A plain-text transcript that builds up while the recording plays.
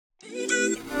Hello,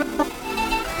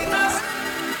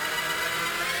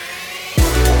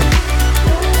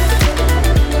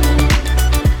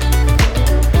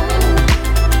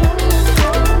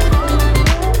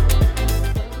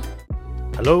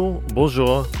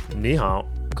 bonjour, ni hao,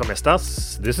 ¿cómo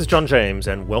estás? This is John James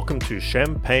and welcome to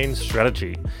Champagne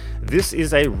Strategy. This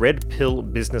is a red pill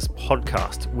business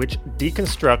podcast which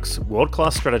deconstructs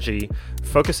world-class strategy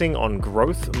focusing on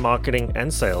growth, marketing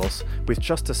and sales with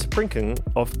just a sprinkling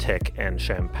of tech and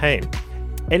champagne.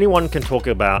 Anyone can talk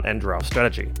about and draft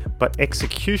strategy, but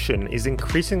execution is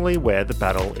increasingly where the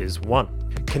battle is won.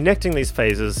 Connecting these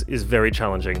phases is very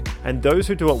challenging, and those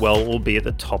who do it well will be at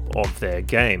the top of their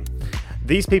game.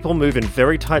 These people move in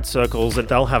very tight circles and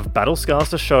they'll have battle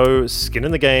scars to show, skin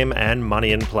in the game, and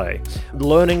money in play.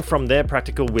 Learning from their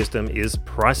practical wisdom is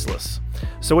priceless.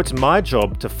 So it's my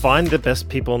job to find the best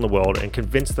people in the world and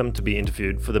convince them to be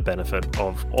interviewed for the benefit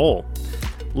of all.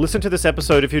 Listen to this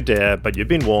episode if you dare, but you've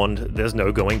been warned, there's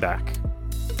no going back.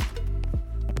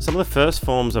 Some of the first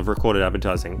forms of recorded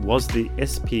advertising was the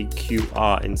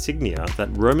SPQR insignia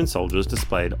that Roman soldiers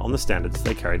displayed on the standards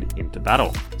they carried into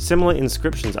battle. Similar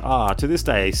inscriptions are, to this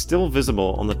day, still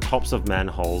visible on the tops of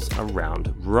manholes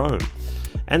around Rome.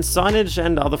 And signage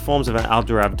and other forms of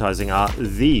outdoor advertising are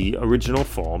the original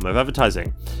form of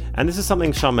advertising. And this is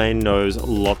something Charmaine knows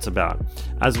lots about,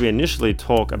 as we initially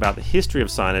talk about the history of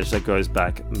signage that goes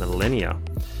back millennia.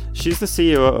 She's the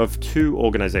CEO of two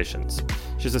organizations.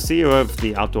 She's the CEO of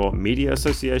the Outdoor Media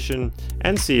Association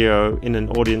and CEO in an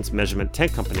audience measurement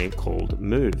tech company called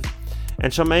Move.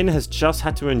 And Charmaine has just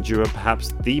had to endure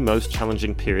perhaps the most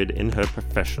challenging period in her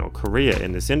professional career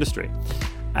in this industry.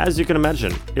 As you can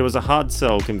imagine, it was a hard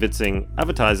sell convincing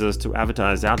advertisers to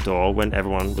advertise outdoor when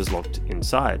everyone was locked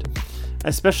inside,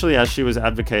 especially as she was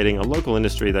advocating a local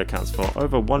industry that accounts for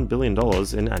over $1 billion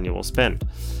in annual spend.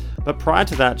 But prior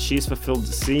to that, she's fulfilled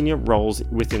senior roles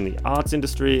within the arts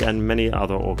industry and many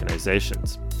other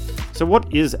organizations. So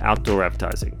what is outdoor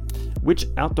advertising? Which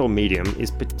outdoor medium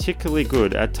is particularly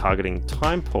good at targeting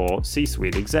time-poor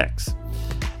C-suite execs?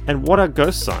 And what are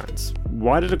ghost signs?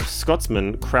 Why did a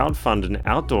Scotsman crowdfund an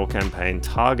outdoor campaign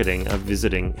targeting a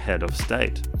visiting head of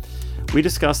state? We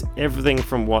discuss everything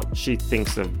from what she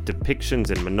thinks of depictions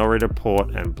in Minority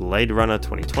Report and Blade Runner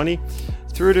 2020,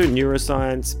 through to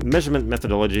neuroscience, measurement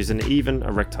methodologies, and even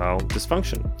erectile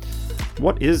dysfunction.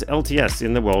 What is LTS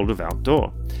in the world of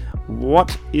outdoor?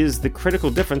 What is the critical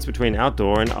difference between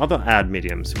outdoor and other ad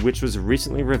mediums, which was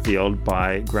recently revealed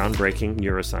by groundbreaking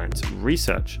neuroscience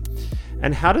research?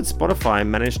 And how did Spotify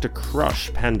manage to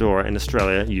crush Pandora in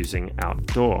Australia using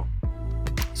outdoor?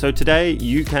 So today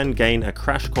you can gain a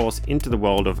crash course into the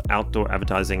world of outdoor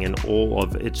advertising in all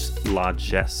of its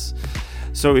largesse.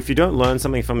 So if you don't learn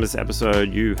something from this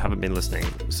episode, you haven't been listening.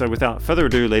 So without further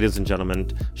ado, ladies and gentlemen,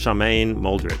 Charmaine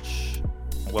Moldrich.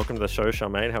 Welcome to the show,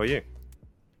 Charmaine. How are you?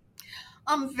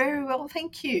 I'm very well,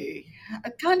 thank you.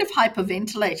 Kind of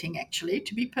hyperventilating, actually,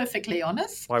 to be perfectly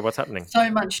honest. Why? What's happening? So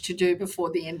much to do before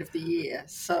the end of the year.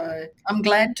 So I'm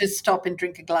glad to stop and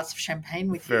drink a glass of champagne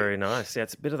with you. Very nice. Yeah,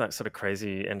 it's a bit of that sort of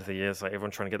crazy end of the year. It's like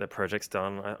everyone trying to get their projects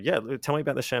done. Tell me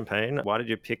about the champagne. Why did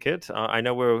you pick it? I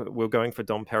know we're going for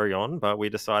Dom Perignon, but we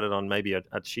decided on maybe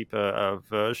a cheaper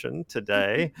version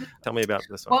today. Tell me about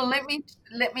this one. Well,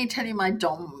 let me tell you my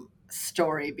Dom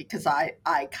story because I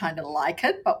kind of like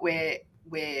it, but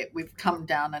we've come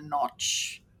down a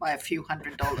notch by a few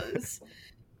 $100s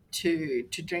to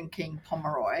drinking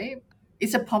Pomeroy.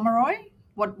 Is it Pomeroy?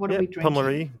 What are we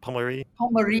drinking?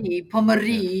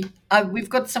 Pommery. We've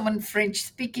got someone French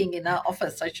speaking in our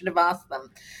office. I should have asked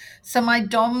them. So my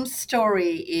Dom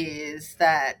story is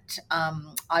that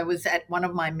I was at one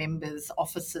of my members'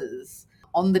 offices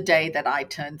on the day that I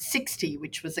turned 60,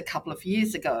 which was a couple of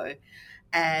years ago.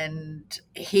 And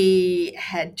he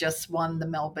had just won the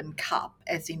Melbourne Cup,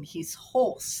 as in his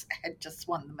horse had just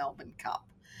won the Melbourne Cup.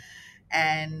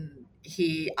 And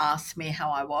he asked me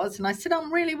how I was. And I said,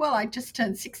 I'm really well. I just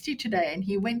turned 60 today. And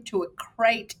he went to a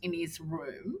crate in his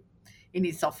room, in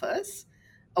his office,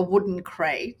 a wooden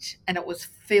crate, and it was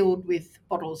filled with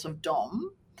bottles of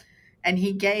Dom. And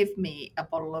he gave me a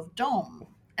bottle of Dom.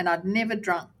 And I'd never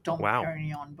drunk Dom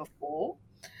Perignon before.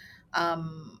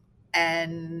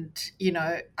 And, you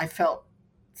know, I felt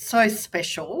so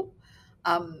special.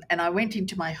 And I went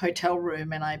into my hotel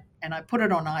room and I put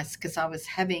it on ice because I was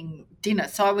having dinner.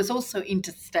 So I was also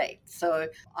interstate. So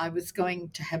I was going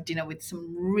to have dinner with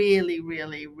some really,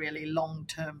 really, really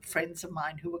long-term friends of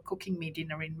mine who were cooking me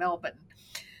dinner in Melbourne.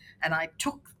 And I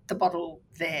took the bottle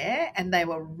there and they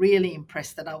were really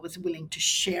impressed that I was willing to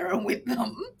share it with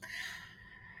them.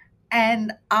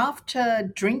 And after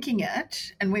drinking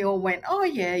it, and we all went, oh,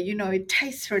 yeah, it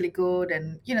tastes really good.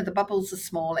 And, the bubbles are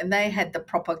small. And they had the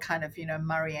proper kind of,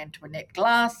 Marie Antoinette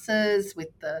glasses with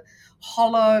the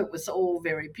hollow. It was all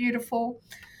very beautiful.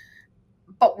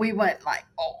 But we weren't like,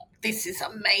 oh, this is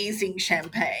amazing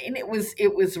champagne. It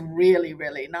was really,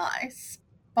 really nice.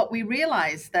 But we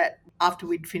realized that after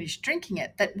we'd finished drinking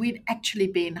it, that we'd actually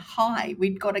been high.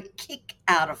 We'd got a kick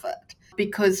out of it.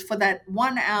 Because for that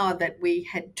 1 hour that we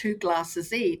had 2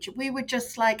 glasses each, we were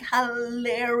just like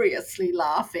hilariously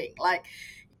laughing, like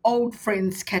old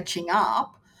friends catching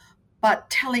up, but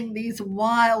telling these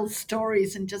wild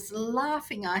stories and just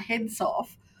laughing our heads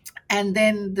off. And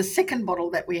then the second bottle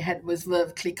that we had was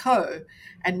Veuve Clicquot.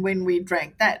 And when we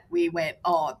drank that, we went,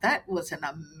 oh, that was an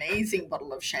amazing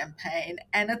bottle of champagne.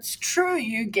 And it's true,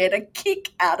 you get a kick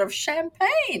out of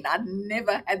champagne. I'd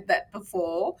never had that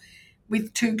before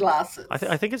with 2 glasses.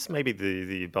 I think it's maybe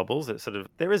the bubbles. It sort of,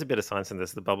 there is a bit of science in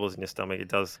this. The bubbles in your stomach, it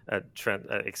does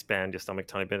expand your stomach a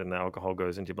tiny bit, and the alcohol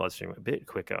goes into your bloodstream a bit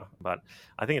quicker. But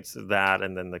I think it's that,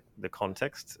 and then the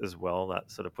context as well,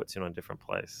 that sort of puts you in a different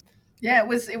place. Yeah, it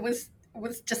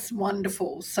was just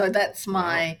wonderful. So that's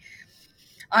my.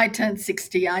 I turned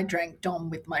 60. I drank Dom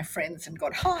with my friends and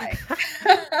got high.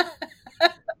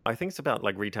 I think it's about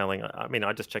like retailing. I mean,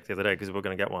 I just checked the other day because we were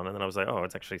going to get one, and then I was like, oh,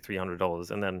 it's actually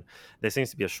 $300. And then there seems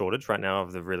to be a shortage right now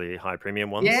of the really high premium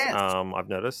ones. Yes. I've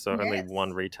noticed. So only Yes.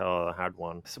 one retailer had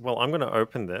one. So, well, I'm going to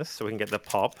open this so we can get the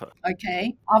pop.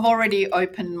 Okay. I've already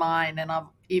opened mine and I've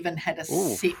even had a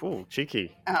sip Ooh,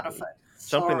 cheeky. out of it.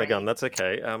 Jumping the gun, Sorry. that's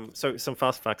okay. So some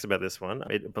fast facts about this one.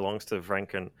 It belongs to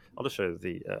Franken. I'll just show you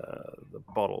the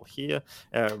bottle here.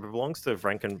 It belongs to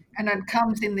Franken. And it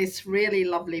comes in this really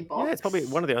lovely box. Yeah, it's probably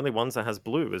one of the only ones that has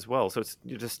blue as well. So it's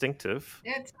distinctive.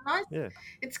 Yeah, it's nice. Yeah.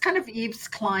 It's kind of Yves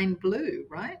Klein blue,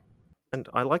 right? And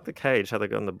I like the cage, how they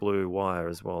got on the blue wire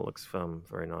as well. It looks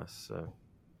very nice. So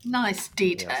Nice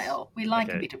detail. We like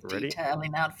a Okay, bit of ready? detail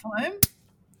in our foam.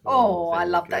 Oh, I there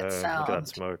we love that go. Look at sound. that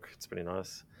smoke. It's pretty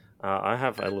nice. I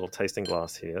have a little tasting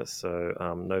glass here, so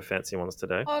no fancy ones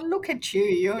today. Oh, look at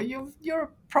you. You're a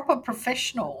proper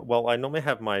professional. Well, I normally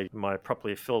have my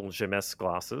properly filled Gemesse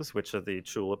glasses, which are the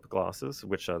tulip glasses,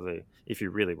 which are if you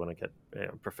really want to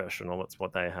get professional, that's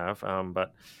what they have.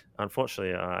 But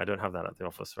unfortunately, I don't have that at the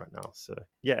office right now. So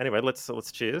yeah, anyway, let's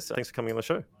cheers. Thanks for coming on the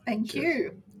show. Thank Cheers.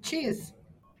 you. Cheers.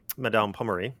 Madame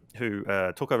Pommery, who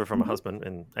took over from her Mhm. husband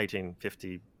in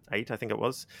 1858, I think it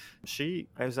was. She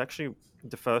was actually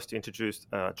the first to introduce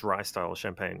dry style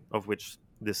champagne, of which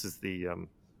this is the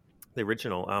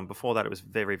original. Before that, it was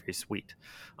very, very sweet.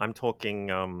 I'm talking,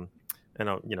 and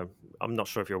I'm not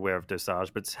sure if you're aware of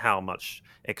dosage, but it's how much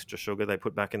extra sugar they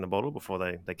put back in the bottle before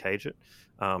they cage it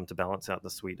to balance out the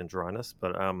sweet and dryness.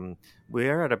 But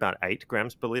we're at about 8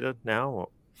 grams per liter now, or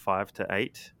 5 to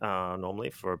 8 normally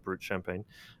for a brut champagne.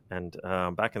 And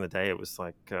back in the day, it was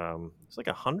like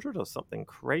 100 or something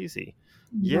crazy.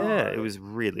 Yeah, it No. was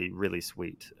really, really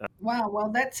sweet. Wow, well,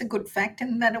 that's a good fact,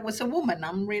 and that it was a woman.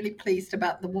 I'm really pleased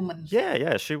about the woman.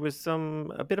 Yeah, she was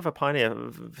a bit of a pioneer,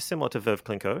 similar to Veuve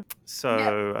Clicquot.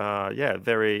 So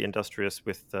very industrious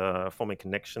with forming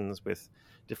connections with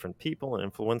different people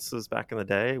and influencers back in the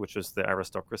day, which was the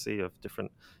aristocracy of different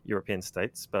European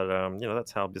states. But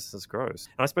that's how business grows.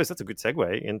 And I suppose that's a good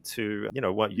segue into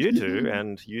what you do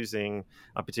and using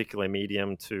a particular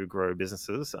medium to grow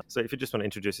businesses. So if you just want to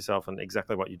introduce yourself and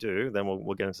exactly what you do, then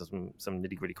we'll get into some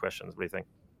nitty gritty questions. What do you think?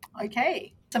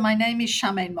 Okay, so my name is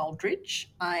Charmaine Muldridge.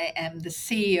 I am the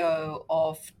CEO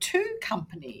of 2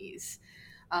 companies.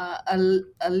 A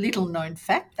little known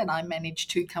fact that I manage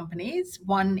 2 companies.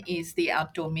 One is the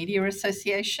Outdoor Media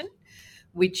Association,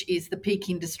 which is the peak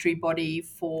industry body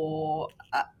for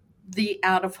the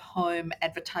out-of-home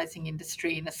advertising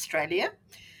industry in Australia.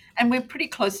 And we're pretty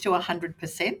close to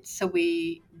 100%. So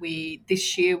we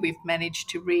this year we've managed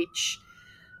to reach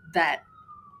that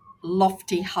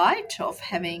lofty height of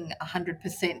having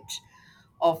 100%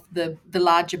 of the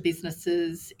larger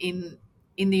businesses in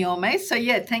the OMA. So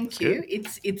yeah, thank That's you.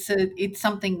 good. It's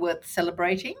something worth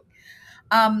celebrating.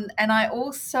 And I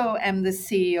also am the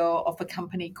CEO of a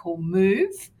company called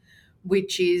Move,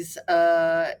 which is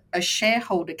a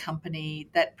shareholder company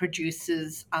that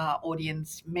produces our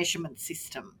audience measurement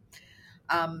system.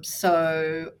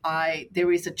 So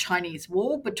there is a Chinese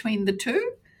wall between the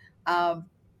two.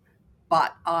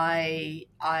 But I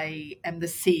am the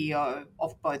CEO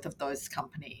of both of those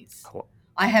companies. Cool.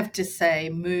 I have to say,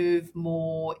 Move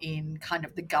more in kind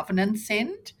of the governance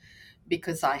end,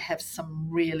 because I have some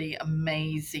really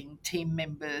amazing team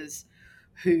members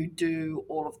who do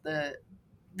all of the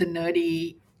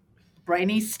nerdy,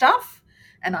 brainy stuff.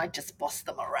 and I just boss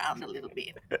them around a little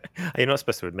bit. You're not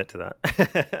supposed to admit to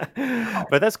that.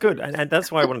 But that's good. And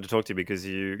that's why I wanted to talk to you, because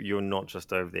you're not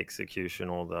just over the execution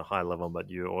or the high level, but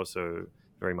you're also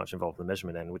very much involved in the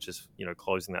measurement end, which is,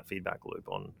 closing that feedback loop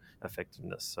on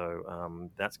effectiveness. So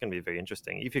that's going to be very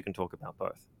interesting if you can talk about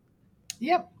both.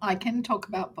 Yep, I can talk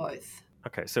about both.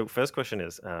 Okay, so first question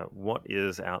is, what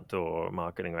is outdoor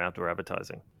marketing or outdoor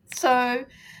advertising? So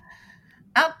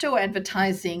outdoor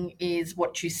advertising is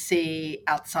what you see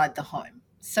outside the home.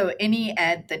 So any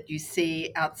ad that you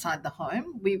see outside the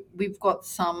home, we've got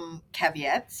some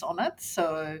caveats on it.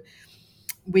 So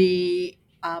we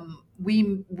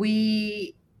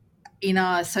in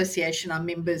our association are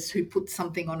members who put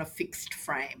something on a fixed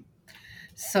frame.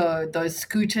 So those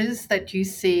scooters that you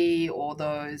see, or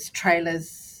those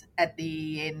trailers at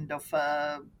the end of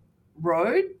a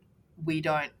road, we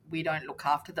don't look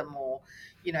after them, or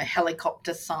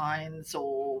helicopter signs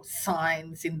or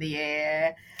signs in the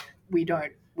air, we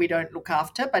don't look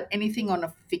after. But anything on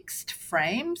a fixed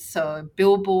frame, so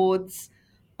billboards,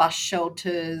 bus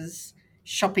shelters,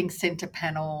 shopping center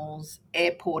panels,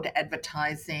 airport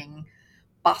advertising,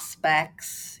 bus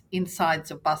backs,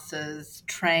 insides of buses,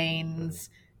 trains,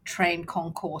 train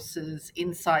concourses,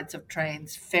 insides of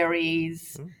trains,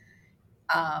 ferries,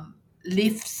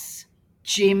 lifts,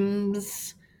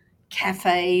 gyms,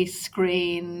 cafe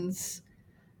screens,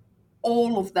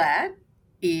 all of that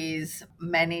is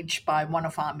managed by one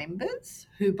of our members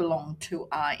who belong to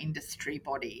our industry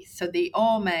body. So the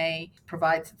OMA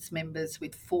provides its members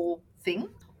with 4 things.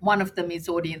 One of them is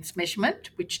audience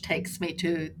measurement, which takes me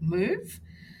to Move.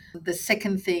 The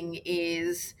second thing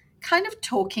is kind of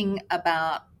talking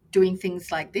about doing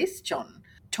things like this, John,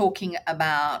 talking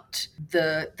about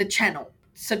the channel.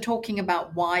 So talking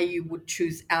about why you would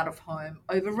choose out of home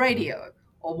over radio,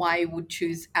 or why you would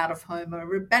choose out of home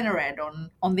over a banner ad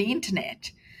on the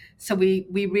internet. So we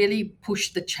really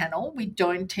push the channel. We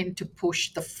don't tend to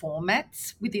push the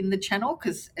formats within the channel,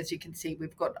 because as you can see,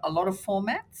 we've got a lot of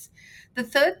formats. The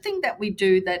third thing that we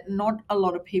do that not a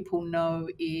lot of people know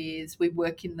is we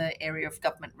work in the area of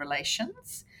government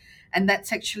relations, and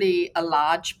that's actually a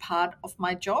large part of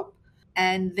my job.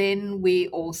 And then we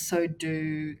also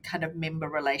do kind of member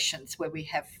relations, where we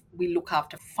look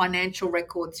after financial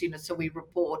records, so we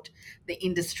report the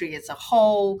industry as a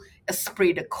whole,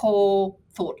 esprit de corps,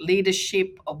 thought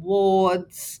leadership,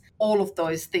 awards, all of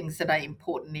those things that are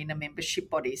important in a membership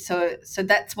body. So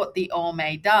that's what the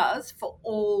OMA does for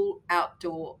all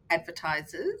outdoor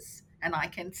advertisers, and I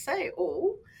can say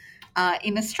all,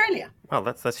 in Australia. Wow,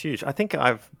 that's huge. I think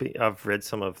I've read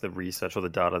some of the research or the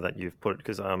data that you've put,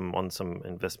 because I'm on some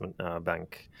investment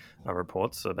bank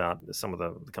reports about some of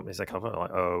the companies I cover,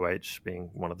 like OOH being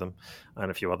one of them,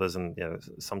 and a few others. And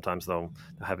sometimes they'll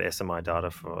have SMI data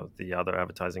for the other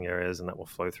advertising areas, and that will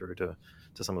flow through to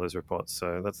some of those reports.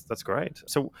 So that's great.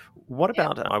 So what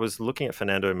about? I was looking at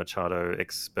Fernando Machado,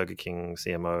 ex Burger King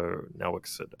CMO, now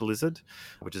works at Blizzard,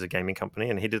 which is a gaming company,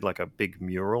 and he did like a big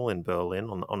mural in Berlin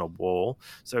on a wall.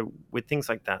 So with things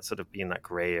like that sort of be in that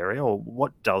grey area, or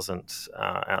what doesn't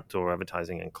outdoor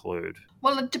advertising include?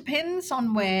 Well, it depends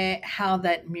on how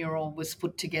that mural was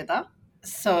put together.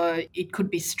 So it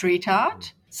could be street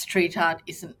art. Street art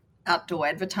isn't outdoor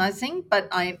advertising, but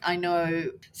I know.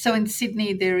 So in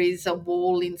Sydney, there is a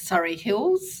wall in Surrey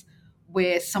Hills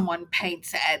where someone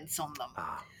paints ads on them.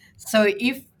 So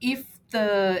if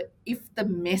the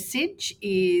message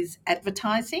is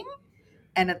advertising,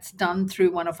 and it's done through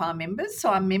one of our members. So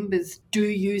our members do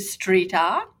use street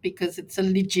art because it's a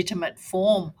legitimate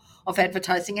form of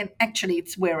advertising, and actually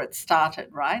it's where it started,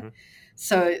 right?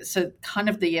 Mm-hmm. So kind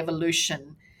of the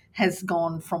evolution has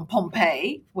gone from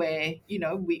Pompeii, where,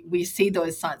 we see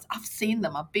those signs. I've seen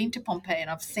them. I've been to Pompeii and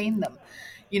I've seen them,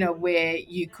 where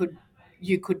you could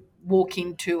walk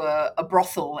into a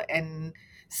brothel and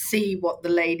see what the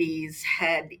ladies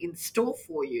had in store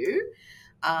for you.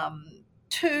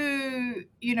 To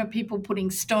people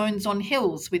putting stones on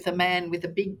hills with a man with a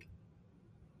big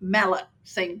mallet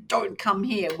saying, "Don't come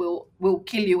here, we'll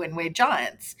kill you and we're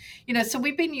giants." So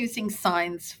we've been using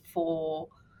signs for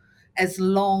as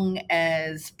long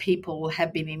as people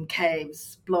have been in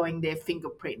caves blowing their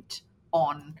fingerprint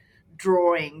on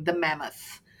drawing the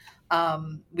mammoth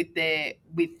with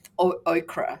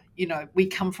ochre. We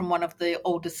come from one of the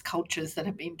oldest cultures that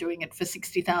have been doing it for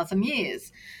 60,000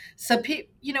 years. So,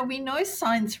 we know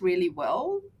signs really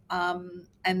well,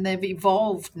 and they've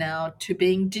evolved now to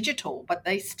being digital, but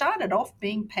they started off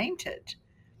being painted.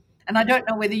 And I don't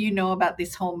know whether you know about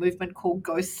this whole movement called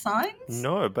ghost signs.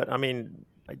 No, but I mean,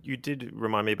 You did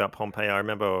remind me about Pompeii. I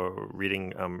remember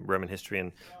reading Roman history,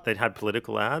 and they'd had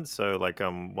political ads. So, like,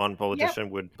 one Yep. politician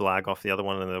would blag off the other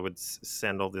one, and they would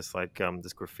send all this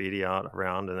this graffiti art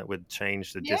around, and it would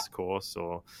change the Yep. discourse.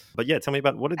 But yeah, tell me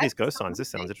about what are these ghost signs? This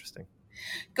sounds Absolutely. interesting.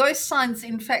 Ghost signs,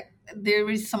 in fact, there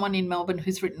is someone in Melbourne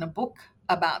who's written a book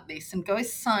about this. And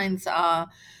ghost signs are,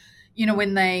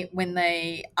 when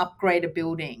they upgrade a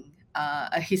building,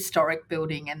 a historic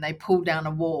building, and they pull down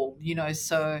a wall,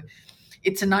 so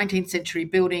it's a 19th century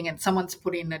building and someone's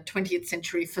put in a 20th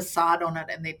century facade on it,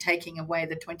 and they're taking away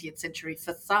the 20th century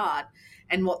facade,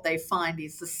 and what they find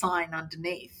is the sign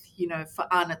underneath,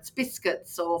 for Arnott's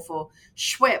Biscuits or for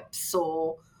Schweppes,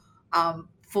 or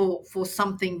for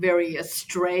something very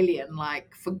Australian,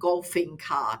 like for golfing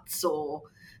carts, or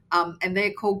and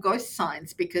they're called ghost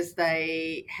signs because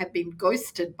they have been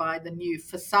ghosted by the new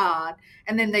facade,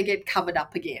 and then they get covered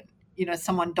up again.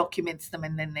 Someone documents them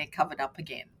and then they're covered up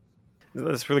again.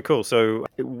 That's really cool. So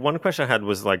one question I had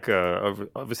was like,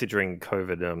 obviously during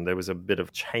COVID, there was a bit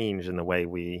of change in the way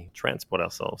we transport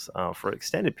ourselves for an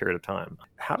extended period of time.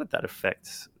 How did that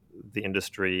affect the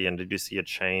industry, and did you see a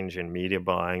change in media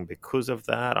buying because of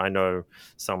that? I know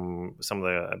some of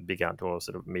the big outdoor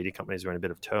sort of media companies were in a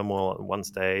bit of turmoil at one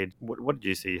stage. What did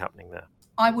you see happening there?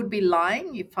 I would be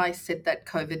lying if I said that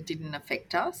COVID didn't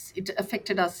affect us. It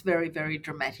affected us very, very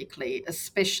dramatically,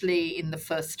 especially in the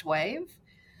first wave.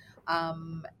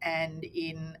 And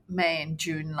in May and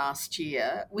June last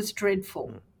year was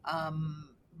dreadful.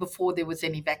 Before there was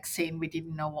any vaccine, we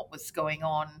didn't know what was going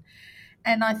on.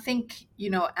 And I think,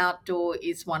 outdoor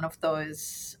is one of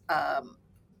those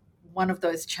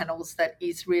channels that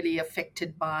is really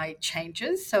affected by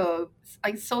changes. So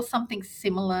I saw something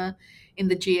similar in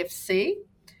the GFC.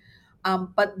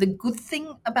 But the good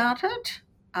thing about it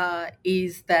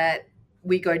is that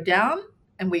we go down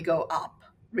and we go up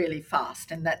really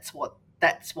fast, and that's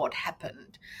what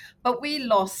happened. But we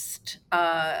lost,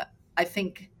 I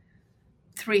think,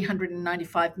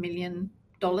 $395 million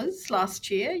last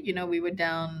year. We were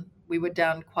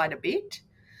down quite a bit.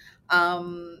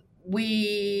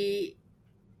 We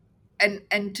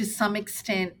and to some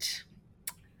extent,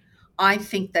 I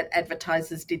think that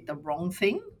advertisers did the wrong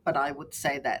thing, but I would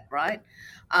say that, right?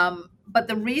 But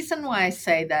the reason why I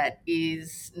say that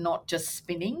is not just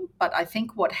spinning, but I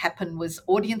think what happened was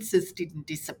audiences didn't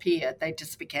disappear, they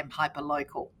just became hyper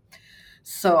local.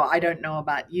 So I don't know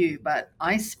about you, but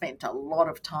I spent a lot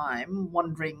of time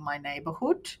wandering to my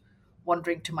neighborhood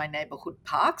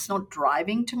parks, not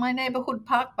driving to my neighborhood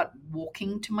park, but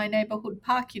walking to my neighborhood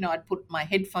park. I'd put my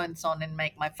headphones on and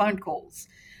make my phone calls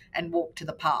and walk to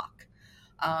the park.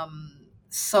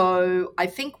 So I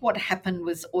think what happened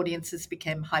was audiences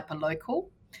became hyperlocal.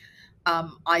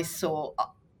 I saw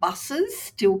buses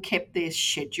still kept their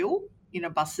schedule.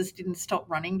 Buses didn't stop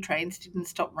running, trains didn't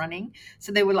stop running.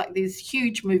 So there were like these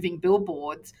huge moving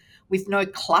billboards with no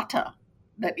clutter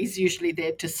that is usually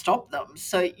there to stop them.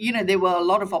 So, there were a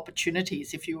lot of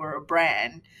opportunities if you were a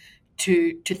brand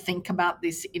to think about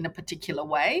this in a particular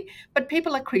way. But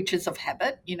people are creatures of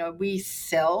habit. We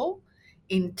sell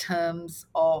in terms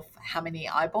of how many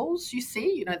eyeballs you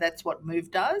see. That's what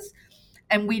Move does.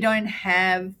 And we don't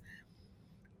have,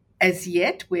 as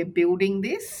yet, we're building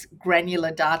this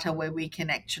granular data where we can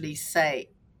actually say,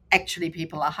 actually,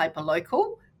 people are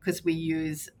hyperlocal, because we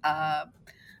use a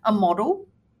model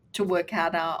to work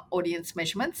out our audience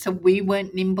measurements. So we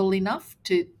weren't nimble enough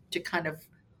to kind of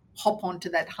hop onto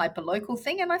that hyperlocal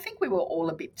thing. And I think we were all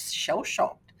a bit shell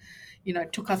shocked.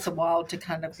 It took us a while to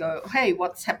kind of go, hey,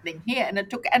 what's happening here? And it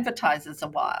took advertisers a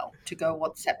while to go,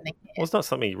 what's happening Well, here? it's not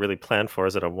something you really plan for,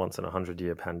 is it? A once in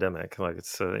 100-year pandemic, like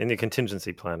it's in the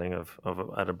contingency planning of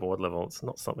at a board level. It's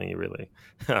not something you really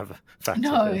have factored in.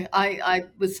 No, I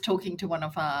was talking to one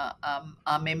of our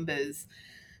members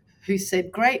who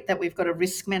said, great that we've got a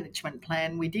risk management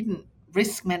plan. We didn't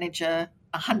risk manage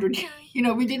 100,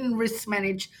 we didn't risk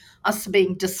manage us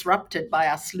being disrupted by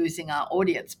us losing our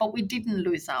audience, but we didn't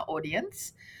lose our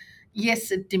audience.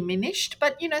 Yes, it diminished,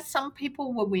 but some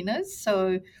people were winners.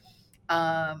 So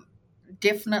um,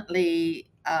 definitely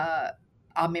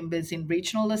our members in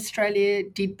regional Australia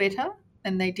did better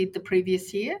than they did the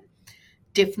previous year.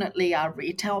 Definitely our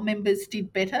retail members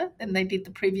did better than they did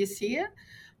the previous year.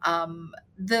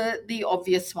 The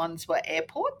obvious ones were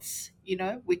airports,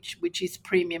 which is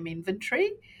premium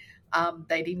inventory.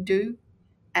 They didn't do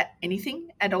anything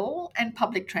at all, and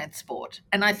public transport.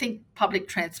 And I think public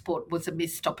transport was a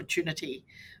missed opportunity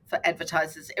for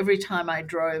advertisers. Every time I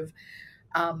drove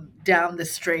down the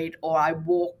street or I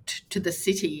walked to the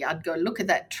city, I'd go, look at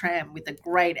that tram with a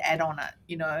great ad on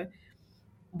it.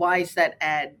 Why is that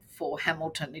ad for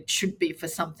Hamilton? It should be for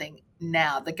something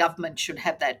now. The government should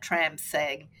have that tram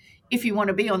saying, if you want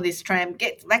to be on this tram,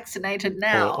 get vaccinated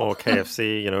now. Or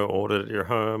KFC, ordered at your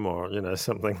home, or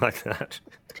something like that.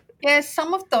 Yeah,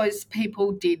 some of those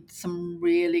people did some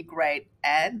really great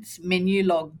ads.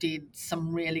 Menulog did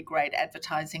some really great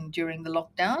advertising during the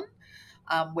lockdown,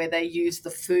 where they used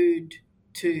the food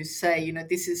to say,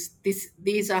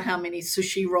 these are how many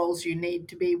sushi rolls you need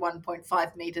to be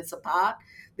 1.5 meters apart.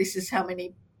 This is how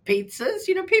many pizzas.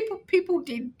 People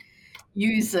did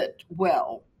use it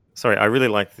well. Sorry, I really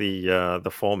like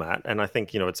the format, and I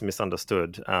think it's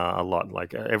misunderstood a lot.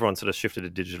 Like everyone sort of shifted to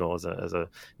digital as a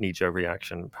knee-jerk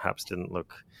reaction, perhaps didn't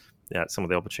look at some of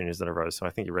the opportunities that arose. So I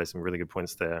think you raised some really good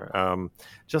points there.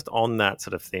 Just on that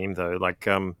sort of theme, though,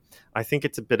 I think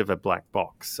it's a bit of a black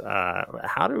box.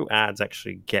 How do ads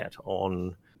actually get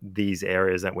on these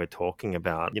areas that we're talking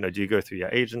about? Do you go through your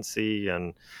agency,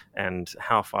 and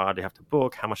how far do you have to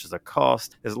book? How much does it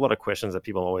cost? There's a lot of questions that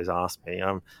people always ask me.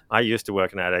 I used to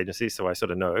work in an ad agency, so I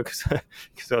sort of know because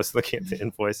I was looking at the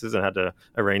invoices and had to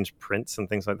arrange prints and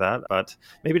things like that. But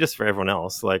maybe just for everyone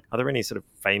else, are there any sort of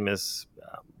famous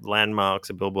landmarks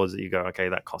or billboards that you go, okay,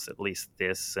 that costs at least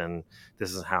this, and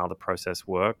this is how the process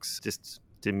works? Just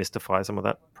demystify some of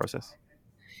that process.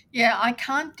 Yeah, I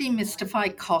can't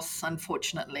demystify costs,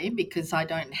 unfortunately, because I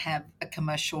don't have a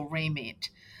commercial remit,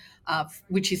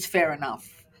 which is fair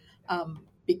enough,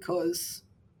 because,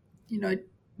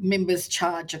 members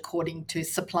charge according to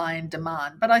supply and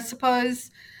demand. But I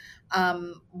suppose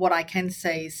what I can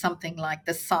say is something like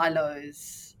the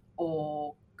silos,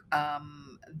 or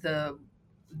the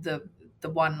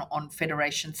one on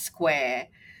Federation Square,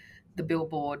 the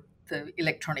billboard, the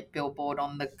electronic billboard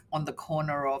on the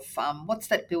corner of what's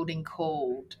that building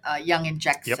called, Young and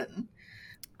Jackson.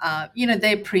 Yep.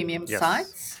 They're premium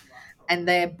sites, and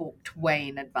they're booked way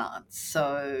in advance.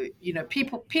 So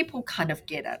people kind of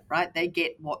get it, right? They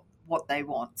get what they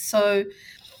want. So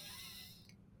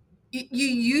you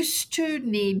used to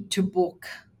need to book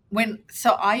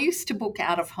so I used to book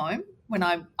out of home when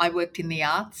I worked in the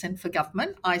arts and for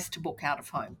government. I used to book out of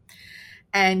home,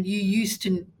 and you used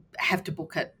to have to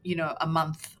book it, a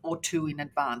month or two in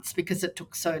advance because it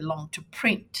took so long to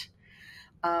print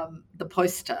the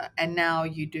poster. And now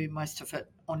you do most of it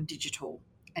on digital,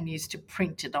 and used to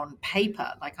print it on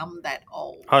paper. Like, I'm that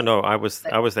old. Oh no, I was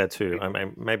there too.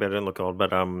 Maybe I didn't look old,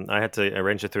 but I had to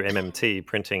arrange it through MMT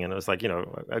printing, and it was like $1,000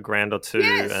 or $2,000,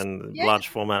 Yes, and yes, large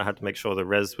format. I had to make sure the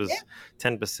res was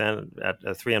 10%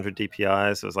 at 300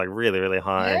 DPI, so it was like really, really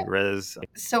high yeah. res.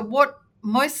 So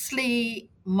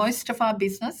most of our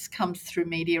business comes through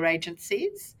media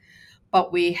agencies,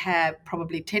 but we have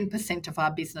probably 10% of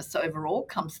our business overall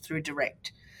comes through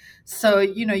direct. So,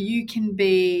 you can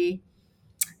be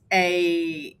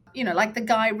like the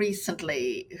guy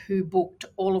recently who booked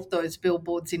all of those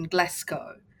billboards in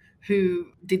Glasgow,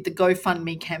 who did the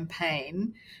GoFundMe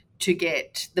campaign to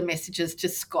get the messages to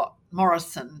Scott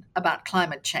Morrison about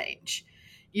climate change.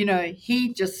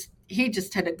 He just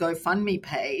had a GoFundMe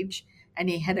page, and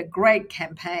he had a great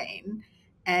campaign,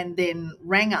 and then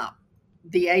rang up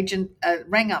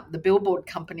the billboard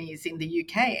companies in the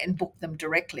UK and booked them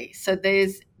directly. So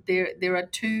there are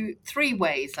three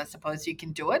ways, I suppose, you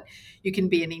can do it. You can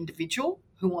be an individual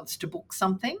who wants to book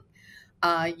something.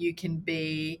 You can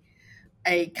be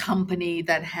a company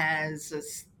that has a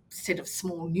set of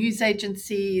small news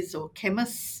agencies or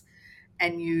chemists,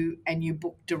 and you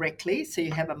book directly. So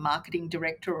you have a marketing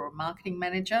director or a marketing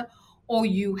manager, or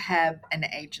you have an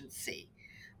agency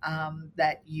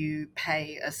that you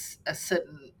pay a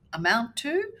certain amount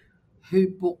to, who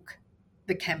book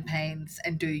the campaigns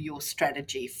and do your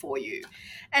strategy for you.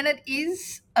 And it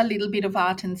is a little bit of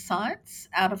art and science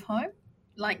out of home,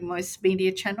 like most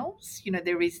media channels.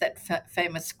 There is that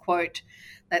famous quote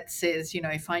that says,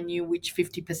 if I knew which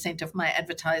 50% of my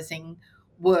advertising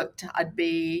worked, I'd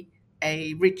be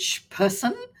a rich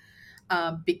person,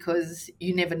 because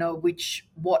you never know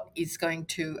what is going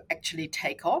to actually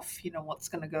take off, what's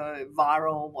going to go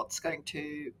viral, what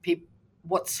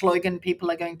slogan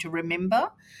people are going to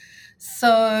remember.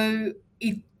 So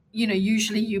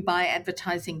usually you buy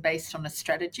advertising based on a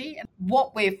strategy. And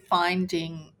what we're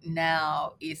finding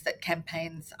now is that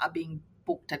campaigns are being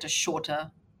booked at a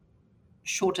shorter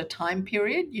time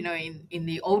period. In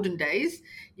the olden days,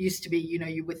 used to be,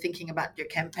 you were thinking about your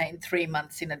campaign 3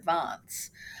 months in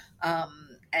advance,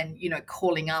 and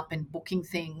calling up and booking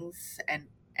things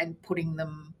and putting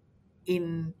them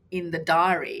in the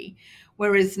diary.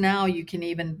 Whereas now you can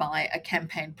even buy a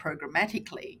campaign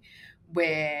programmatically,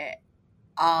 where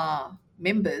our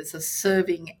members are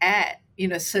serving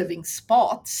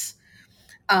spots.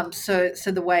 So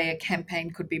the way a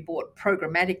campaign could be bought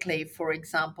programmatically, for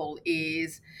example,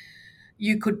 is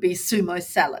you could be sumo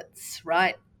salads,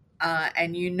 right?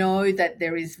 And you know that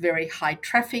there is very high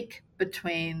traffic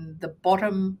between the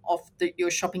bottom of your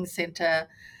shopping center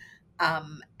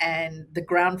and the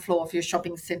ground floor of your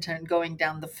shopping center and going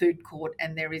down the food court,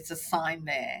 and there is a sign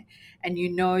there. And you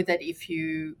know that if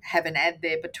you have an ad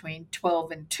there between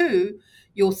 12 and 2,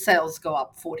 your sales go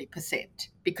up 40%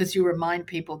 because you remind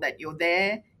people that you're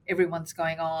there. Everyone's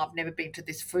going, oh, I've never been to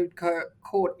this food court.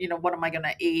 What am I going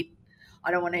to eat? I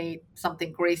don't want to eat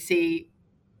something greasy.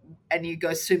 And you go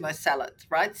sumo salads,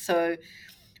 right? So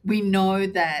we know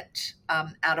that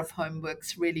out of home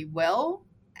works really well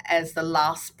as the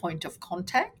last point of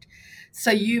contact. So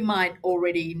you might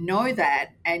already know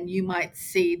that, and you might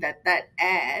see that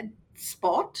ad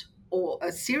spot or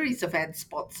a series of ad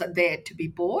spots are there to be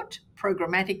bought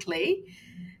programmatically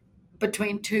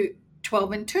between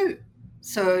 12 and 2.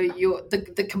 So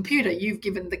the computer, you've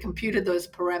given the computer those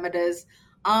parameters.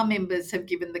 Our members have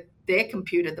given their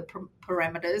computer the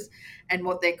parameters and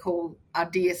what they call our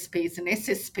DSPs and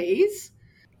SSPs.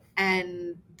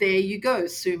 And there you go,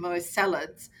 sumo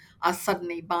salads are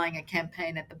suddenly buying a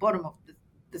campaign at the bottom of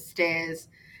the stairs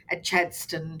at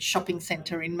Chadstone Shopping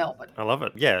Centre in Melbourne. I love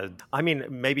it. Yeah. I mean,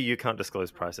 maybe you can't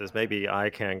disclose prices. Maybe I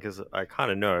can because I kind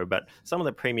of know. But some of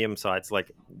the premium sites,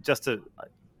 like just to,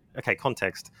 okay,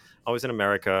 context. I was in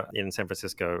America in San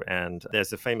Francisco, and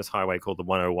there's a famous highway called the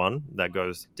 101 that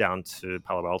goes down to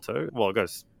Palo Alto. Well, it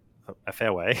goes a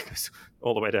fair way, goes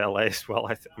all the way to LA as well,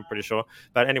 I'm pretty sure.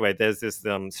 But anyway, there's this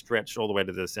stretch all the way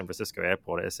to the San Francisco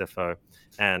airport, SFO,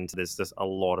 and there's just a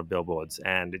lot of billboards.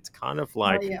 And it's kind of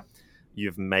like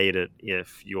you've made it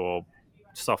if your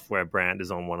software brand is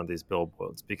on one of these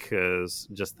billboards, because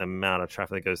just the amount of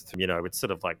traffic that goes through, it's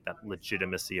sort of like that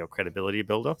legitimacy or credibility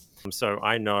builder. So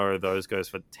I know those goes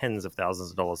for tens of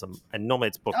thousands of dollars, and normally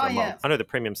it's booked a month. I know the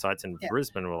premium sites in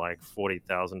Brisbane were like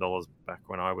 $40,000 back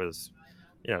when I was,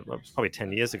 probably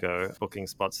 10 years ago, booking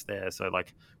spots there. So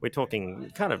like we're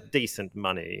talking kind of decent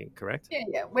money, correct?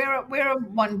 Yeah. We're a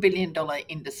 $1 billion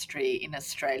industry in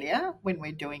Australia when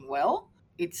we're doing well.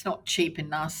 It's not cheap and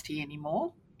nasty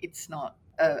anymore. It's not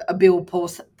a bill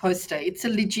poster. It's a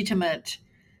legitimate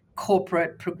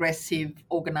corporate progressive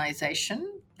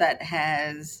organization that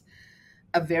has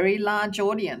a very large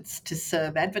audience to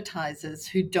serve advertisers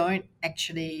who don't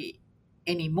actually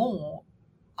anymore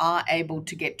are able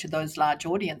to get to those large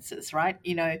audiences, right?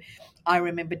 I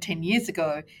remember 10 years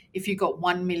ago, if you got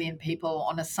 1 million people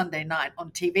on a Sunday night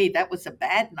on TV, that was a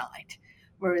bad night.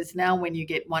 Whereas now when you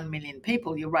get 1 million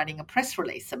people, you're writing a press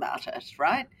release about it,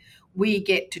 right? We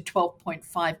get to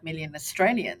 12.5 million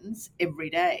Australians every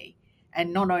day.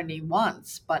 And not only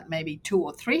once, but maybe 2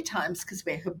 or 3 times, because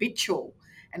we're habitual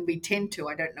and we tend to.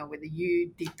 I don't know whether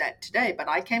you did that today, but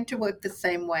I came to work the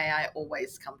same way I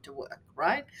always come to work,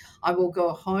 right? I will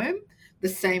go home the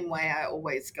same way I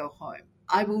always go home.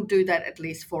 I will do that at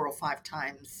least 4 or 5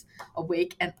 times a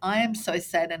week. And I am so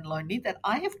sad and lonely that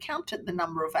I have counted the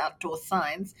number of outdoor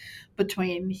signs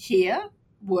between here,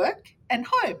 work, and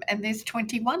home. And there's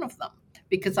 21 of them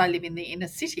because I live in the inner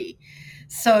city.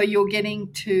 So you're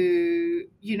getting to,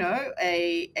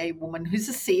 a woman who's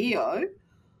a CEO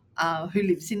who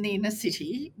lives in the inner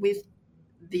city with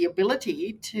the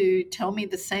ability to tell me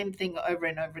the same thing over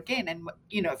and over again. And,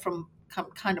 from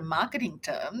kind of marketing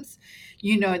terms,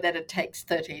 that it takes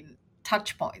 13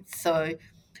 touch points. So,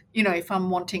 if I'm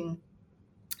wanting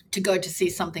to go to see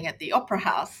something at the Opera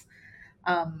House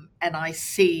and I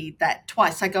see that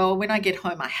twice, I go, when I get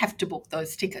home, I have to book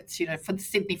those tickets, for the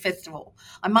Sydney Festival.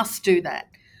 I must do that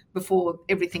before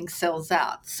everything sells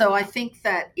out. So I think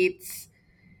that it's,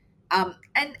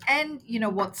 and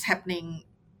what's happening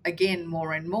again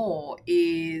more and more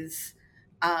is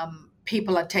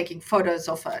people are taking photos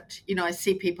of it. I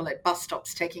see people at bus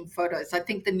stops taking photos. I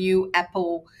think the new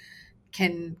Apple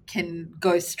can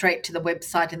go straight to the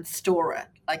website and store it.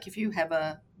 Like if you have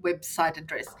a website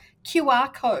address,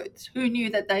 QR codes, who knew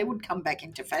that they would come back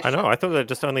into fashion? I know. I thought they're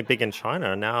just only big in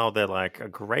China. Now they're like a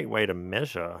great way to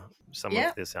measure some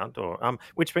of this outdoor.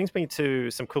 Which brings me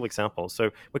to some cool examples. So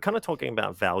we're kind of talking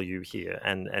about value here,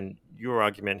 and your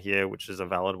argument here, which is a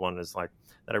valid one, is like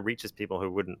that it reaches people who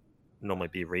wouldn't normally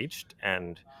be reached,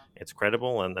 and it's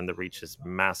credible, and the reach is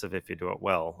massive if you do it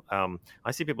well.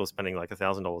 I see people spending like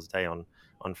 $1,000 a day on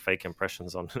fake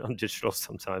impressions on digital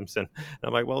sometimes, and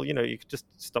I'm like, well, you could just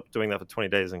stop doing that for 20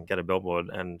 days and get a billboard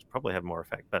and probably have more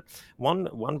effect. But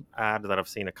one ad that I've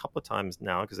seen a couple of times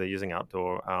now, because they're using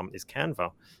outdoor, is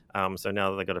Canva. So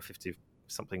now they've got a 50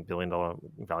 something $1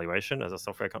 billion valuation as a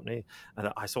software company. And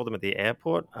I saw them at the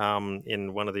airport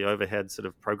in one of the overhead sort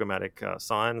of programmatic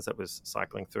signs that was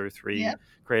cycling through three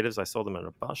creatives. I saw them at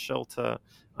a bus shelter.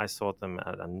 I saw them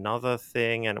at another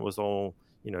thing, and it was all,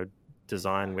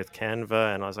 design with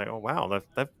Canva, and I was like, oh wow,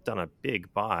 they've done a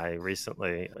big buy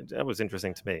recently. That was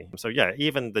interesting to me. So yeah,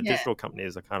 even the digital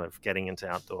companies are kind of getting into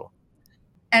outdoor.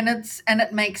 And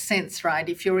it makes sense, right?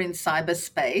 If you're in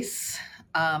cyberspace,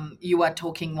 you are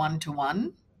talking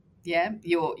one-to-one. Yeah,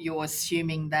 you're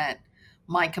assuming that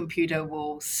my computer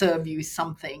will serve you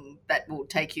something that will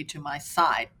take you to my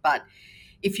site. But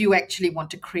if you actually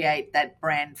want to create that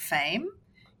brand fame,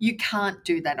 you can't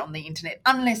do that on the internet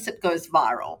unless it goes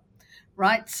viral,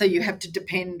 right? So you have to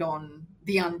depend on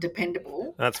the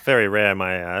undependable. That's very rare, may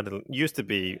I add. It used to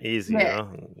be easier.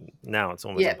 Now it's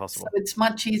almost impossible. So it's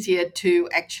much easier to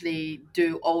actually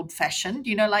do old-fashioned.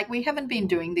 Like we haven't been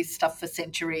doing this stuff for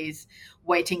centuries,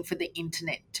 waiting for the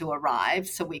internet to arrive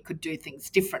so we could do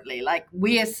things differently. Like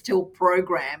we are still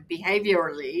programmed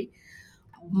behaviorally.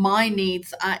 My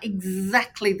needs are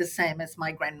exactly the same as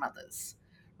my grandmother's,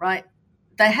 right?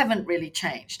 They haven't really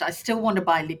changed. I still want to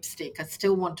buy lipstick. I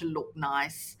still want to look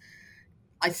nice.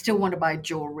 I still want to buy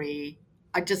jewelry.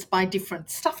 I just buy different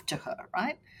stuff to her,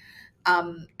 right?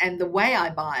 And the way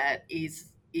I buy it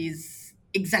is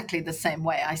exactly the same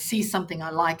way. I see something,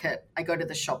 I like it, I go to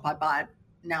the shop, I buy it.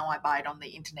 Now I buy it on the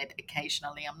internet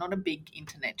occasionally. I'm not a big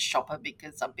internet shopper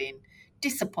because I've been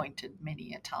disappointed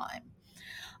many a time.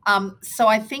 So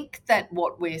I think that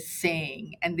what we're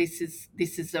seeing, and this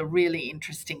is a really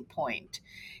interesting point,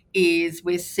 is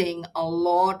we're seeing a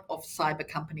lot of cyber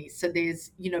companies. So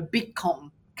there's,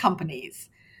 Bitcoin companies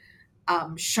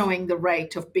showing the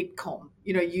rate of Bitcoin,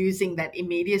 using that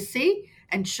immediacy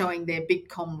and showing their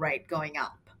Bitcoin rate going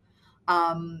up.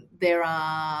 There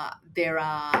are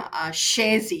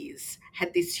Sharesies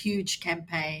had this huge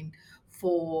campaign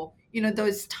for,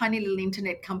 those tiny little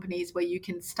internet companies where you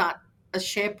can start a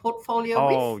share portfolio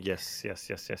with. Oh, yes.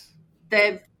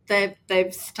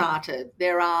 They've started.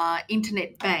 There are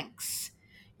internet banks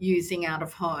using out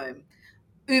of home.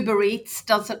 Uber Eats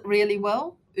does it really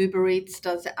well. Uber Eats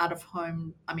does out of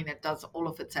home. I mean, it does all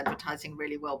of its advertising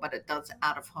really well, but it does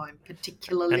out of home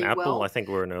particularly well. And Apple, I think,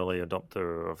 we're an early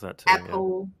adopter of that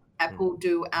too. Apple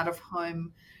do out of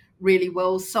home really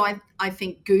well. So I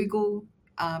think Google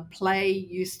Play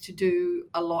used to do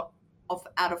a lot of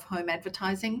out of home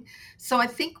advertising. So I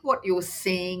think what you're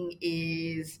seeing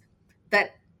is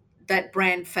that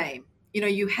brand fame.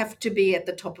 You have to be at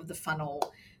the top of the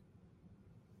funnel.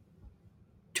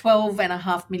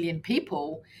 12.5 million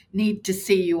people need to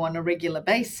see you on a regular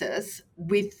basis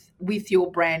with your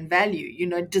brand value,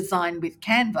 designed with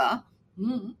Canva,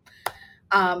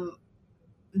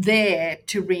 there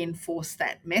to reinforce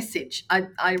that message.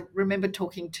 I remember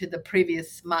talking to the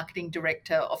previous marketing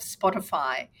director of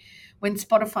Spotify. When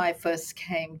Spotify first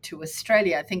came to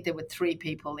Australia, I think there were 3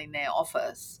 people in their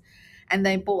office. And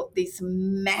they bought this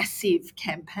massive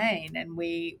campaign, and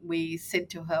we said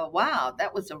to her, wow,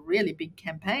 that was a really big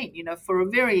campaign, for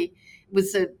it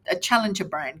was a challenger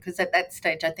brand, because at that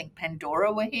stage, I think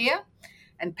Pandora were here,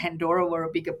 and Pandora were a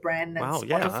bigger brand than Spotify.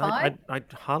 Yeah, I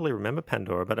hardly remember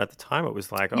Pandora, but at the time it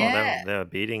was like, they were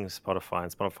beating Spotify,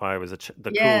 and Spotify was the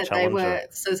cool challenger. They were.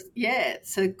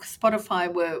 So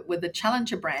Spotify were the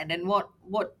challenger brand, and what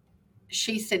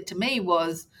she said to me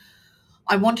was,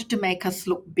 I wanted to make us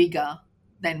look bigger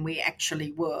than we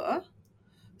actually were.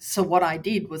 So what I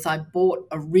did was I bought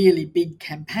a really big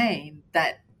campaign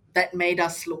that made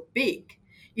us look big.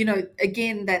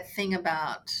 Again, that thing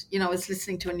about, I was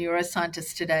listening to a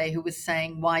neuroscientist today who was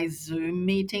saying why Zoom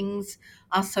meetings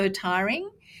are so tiring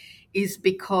is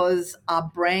because our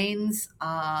brains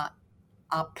are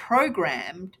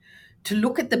programmed to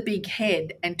look at the big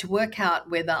head and to work out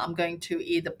whether I'm going to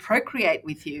either procreate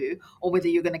with you or whether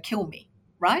you're going to kill me.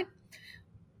 Right?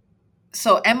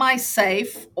 So am I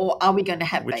safe, or are we going to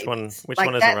have babies? Which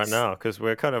one is it right now? Because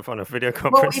we're kind of on a video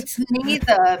conference. Well, it's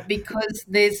neither, because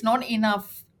there's not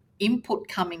enough input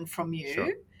coming from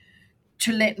you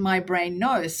to let my brain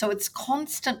know. So it's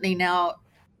constantly now.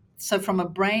 So from a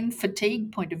brain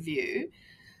fatigue point of view,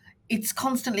 it's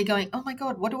constantly going, oh my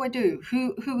God, what do I do?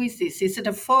 Who is this? Is it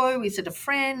a foe? Is it a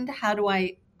friend? How do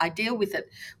I deal with it?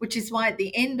 Which is why at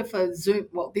the end of a Zoom,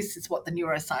 well, this is what the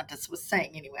neuroscientist was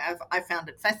saying anyway. I found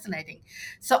it fascinating.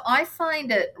 So I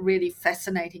find it really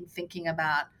fascinating thinking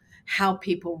about how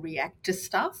people react to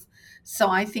stuff. So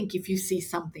I think if you see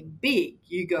something big,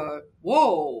 you go,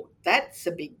 whoa, that's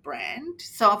a big brand.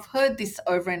 So I've heard this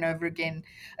over and over again,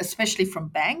 especially from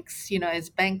banks, as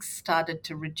banks started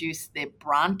to reduce their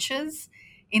branches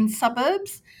in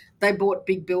suburbs. they bought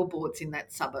big billboards in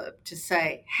that suburb to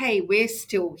say, hey, we're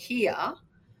still here.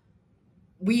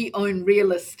 We own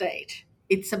real estate.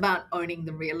 It's about owning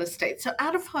the real estate. So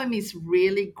out of home is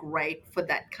really great for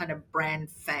that kind of brand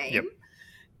fame. Yep.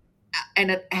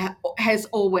 And it has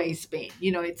always been.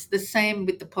 It's the same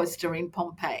with the poster in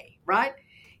Pompeii, right?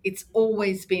 It's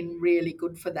always been really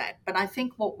good for that. But I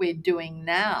think what we're doing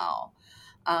now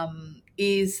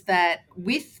is that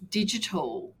with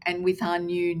digital and with our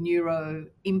new neuro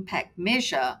impact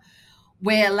measure,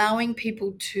 we're allowing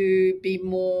people to be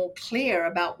more clear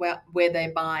about where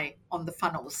they buy on the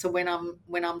funnel. So when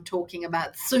I'm talking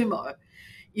about sumo,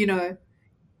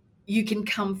 you can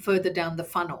come further down the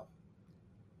funnel.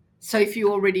 So if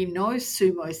you already know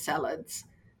sumo salads,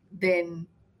 then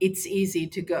it's easy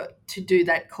to do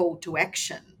that call to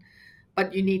action.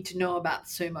 But you need to know about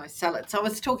sumo salads. I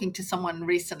was talking to someone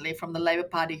recently from the Labor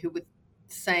Party who was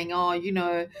saying,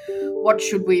 what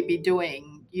should we be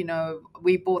doing?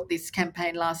 We bought this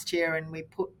campaign last year and we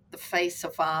put the face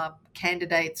of our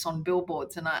candidates on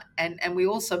billboards and we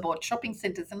also bought shopping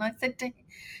centres. And I said to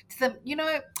them,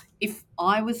 if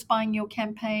I was buying your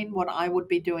campaign, what I would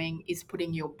be doing is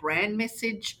putting your brand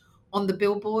message on the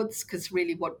billboards, because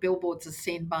really what billboards are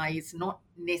seen by is not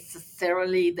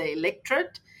necessarily the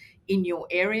electorate in your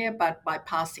area, but by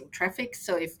passing traffic.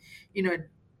 So if,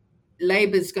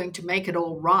 Labor's going to make it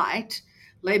all right,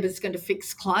 Labor's going to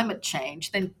fix climate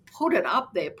change, then put it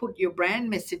up there, put your brand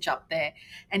message up there.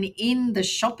 And in the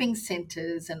shopping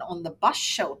centres and on the bus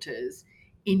shelters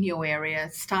in your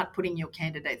area, start putting your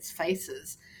candidates'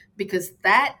 faces, because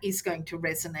that is going to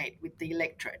resonate with the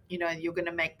electorate. You're going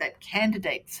to make that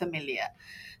candidate familiar.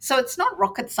 So it's not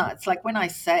rocket science. Like when I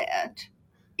say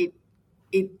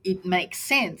it makes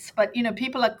sense. But,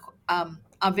 people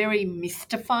are very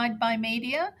mystified by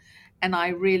media. And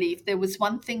if there was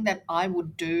one thing that I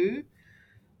would do,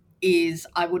 is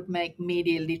I would make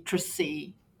media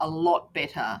literacy a lot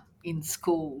better in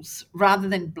schools. Rather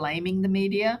than blaming the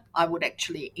media, I would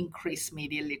actually increase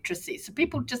media literacy. So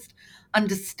people just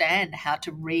understand how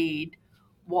to read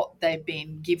what they've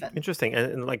been given. Interesting.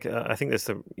 And I think there's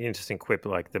the interesting quip,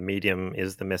 like the medium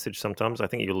is the message sometimes. I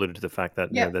think you alluded to the fact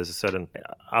that there's a certain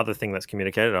other thing that's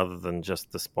communicated other than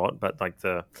just the spot, but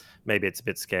maybe it's a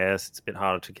bit scarce, it's a bit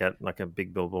harder to get like a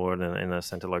big billboard in a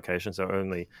center location.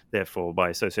 So therefore by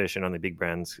association, only big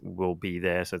brands will be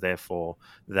there. So therefore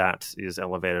that is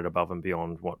elevated above and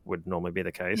beyond what would normally be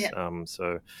the case.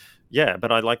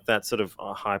 But I like that sort of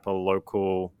hyper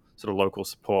local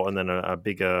support, and then a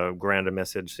bigger, grander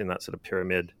message in that sort of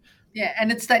pyramid. Yeah,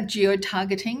 and it's that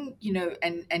geo-targeting,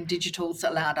 and digital's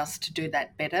allowed us to do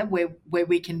that better, where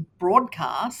we can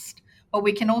broadcast, but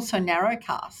we can also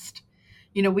narrowcast.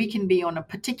 We can be on a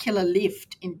particular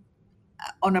lift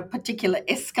on a particular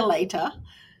escalator,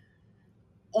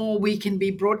 or we can be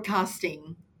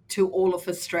broadcasting to all of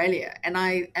Australia.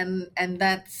 And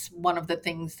that's one of the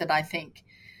things that I think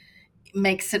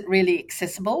makes it really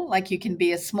accessible. Like you can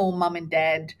be a small mum and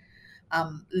dad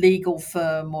legal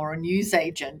firm or a news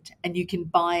agent, and you can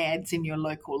buy ads in your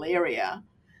local area,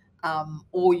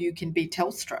 or you can be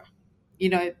Telstra.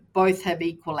 Both have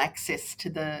equal access to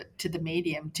the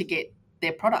medium to get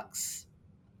their products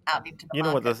out into the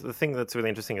market. What the thing that's really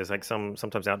interesting is like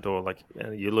sometimes outdoor, like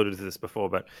you alluded to this before,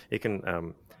 but it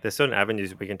can there's certain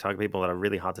avenues we can target people that are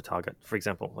really hard to target. For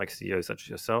example, like CEOs such as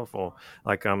yourself, or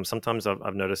like sometimes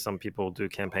I've noticed some people do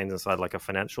campaigns inside like a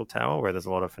financial tower where there's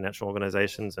a lot of financial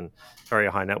organizations and very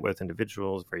high net worth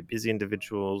individuals, very busy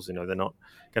individuals. They're not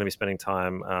going to be spending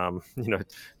time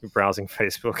browsing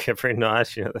Facebook every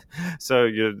night.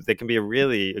 So there can be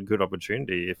a good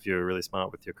opportunity if you're really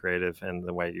smart with your creative and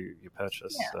the way you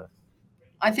purchase. Yeah. So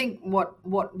I think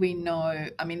what we know,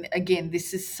 I mean, again,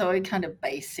 this is so kind of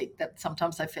basic that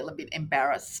sometimes I feel a bit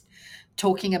embarrassed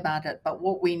talking about it. But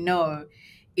what we know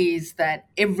is that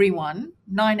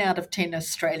 9 out of 10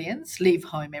 Australians leave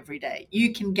home every day.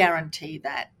 You can guarantee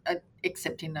that,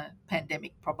 except in a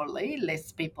pandemic, probably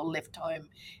less people left home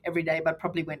every day, but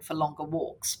probably went for longer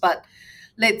walks. But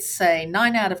let's say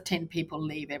 9 out of 10 people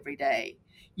leave every day.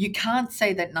 You can't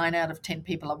say that 9 out of 10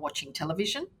 people are watching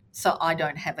television. So I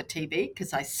don't have a TV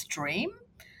because I stream,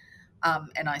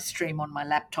 and I stream on my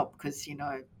laptop because,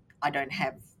 I don't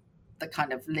have the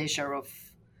kind of leisure of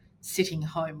sitting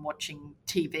home watching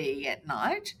TV at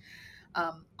night.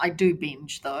 I do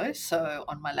binge though, so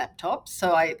on my laptop.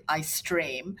 So I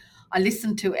stream. I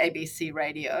listen to ABC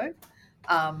radio.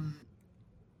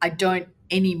 I don't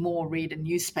anymore read a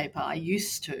newspaper. I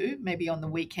used to. Maybe on the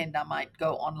weekend I might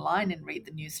go online and read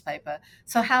the newspaper.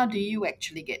 So how do you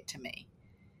actually get to me?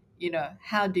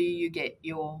 How do you get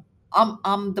your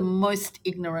I'm the most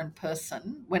ignorant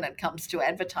person when it comes to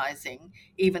advertising,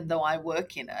 even though I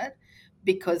work in it,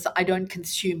 because I don't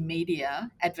consume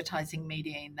media, advertising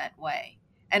media in that way.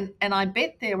 And I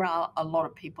bet there are a lot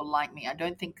of people like me. I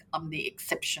don't think I'm the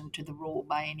exception to the rule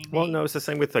by any Well, no, it's means.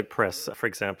 the same with like press. For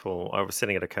example, I was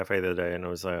sitting at a cafe the other day, and it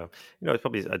was it's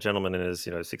probably a gentleman in his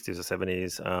 60s or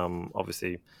 70s.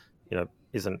 Obviously,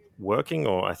 isn't working,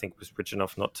 or I think was rich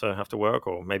enough not to have to work,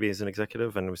 or maybe he's an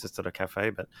executive and was just at a cafe.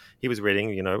 But he was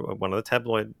reading, one of the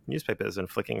tabloid newspapers and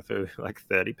flicking through like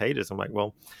 30 pages. I'm like,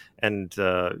 well, and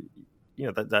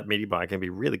that media buy can be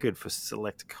really good for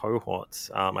select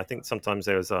cohorts. I think sometimes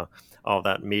there's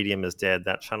that medium is dead,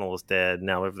 that channel is dead,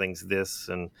 now everything's this,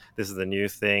 and this is the new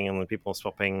thing, and then people are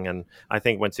swapping. And I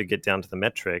think once you get down to the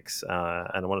metrics, and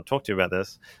I want to talk to you about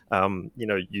this,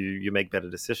 you make better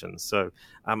decisions. So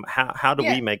how do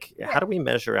Yeah, we make yeah, how do we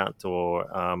measure outdoor?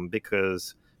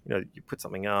 Because you put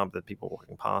something up that people are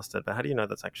walking past it, but how do you know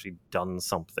that's actually done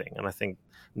something? And I think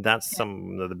that's yeah,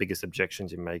 some of the biggest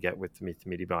objections you may get with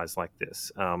media buys like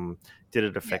this. Did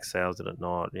it yeah. affect sales? Did it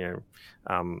not?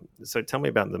 So tell me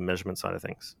about the measurement side of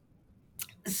things.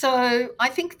 So I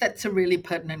think that's a really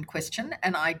pertinent question,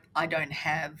 and I don't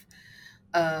have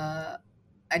uh,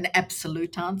 an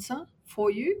absolute answer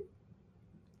for you.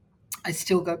 I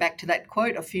still go back to that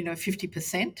quote of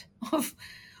 50%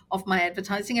 of my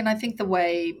advertising. And I think the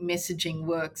way messaging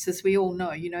works, as we all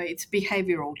know, it's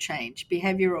behavioral change.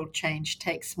 Behavioral change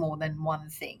takes more than one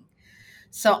thing.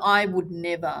 So I would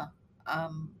never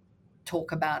um,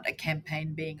 talk about a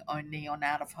campaign being only on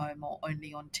out of home or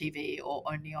only on TV or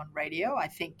only on radio. I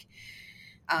think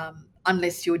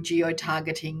unless you're geo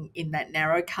targeting in that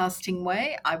narrow casting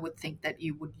way, I would think that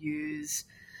you would use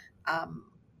um,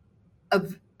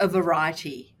 a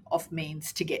variety of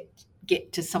means to get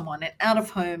to someone. And out of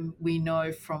home, we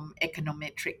know from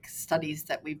econometric studies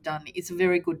that we've done, is a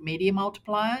very good media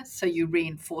multiplier. So you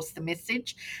reinforce the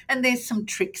message, and there's some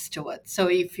tricks to it. So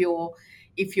if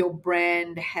your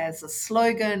brand has a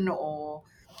slogan, or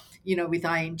with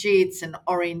ING it's an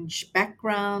orange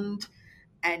background,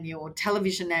 and your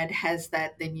television ad has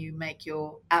that, then you make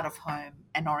your out of home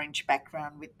an orange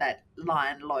background with that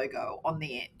lion logo on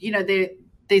the end.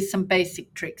 There's some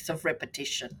basic tricks of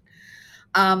repetition.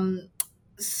 Um,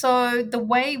 so the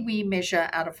way we measure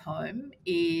out of home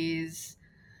is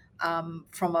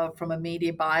from a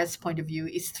media buyer's point of view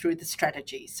is through the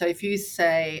strategy. So if you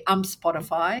say I'm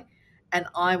Spotify and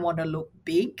I want to look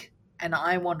big and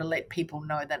I want to let people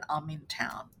know that I'm in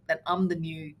town, that I'm the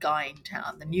new guy in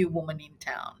town, the new woman in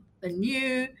town, the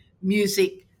new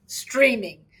music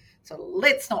streaming. So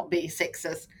let's not be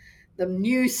sexist. The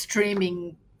new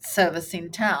streaming service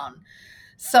in town.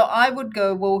 So I would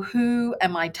go, well, who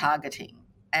am I targeting?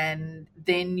 And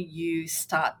then you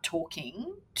start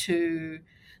talking to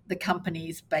the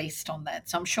companies based on that.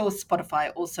 So I'm sure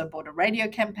Spotify also bought a radio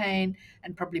campaign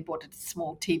and probably bought a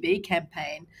small TV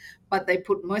campaign, but they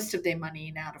put most of their money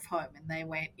in out of home, and they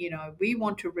went, we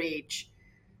want to reach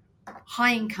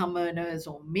high income earners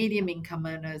or medium income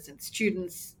earners and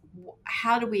students.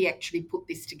 How do we actually put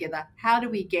this together? How do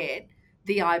we get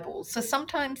the eyeballs? So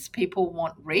sometimes people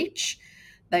want reach.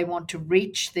 They want to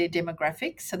reach their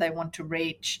demographics. So they want to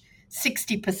reach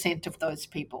 60% of those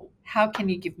people. How can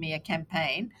you give me a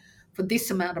campaign for this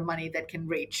amount of money that can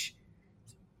reach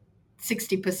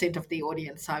 60% of the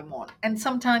audience I want? And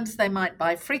sometimes they might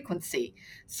buy frequency.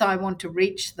 So I want to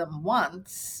reach them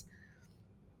once,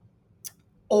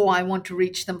 or I want to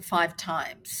reach them 5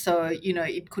 times. So,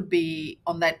 it could be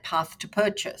on that path to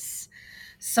purchase.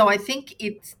 So I think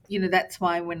that's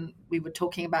why when we were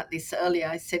talking about this earlier,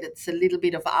 I said it's a little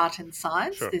bit of art and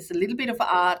science. Sure. There's a little bit of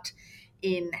art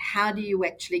in how do you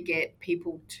actually get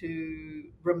people to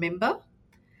remember,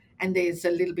 and there's a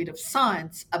little bit of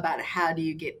science about how do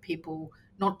you get people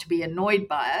not to be annoyed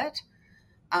by it.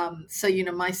 So,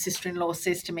 my sister-in-law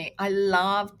says to me, I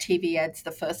love TV ads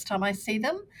the first time I see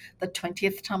them. The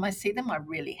 20th time I see them, I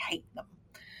really hate them.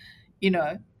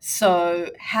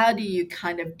 So how do you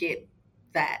kind of get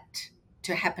that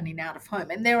to happen in out of home?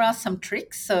 And there are some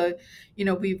tricks. So,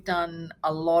 we've done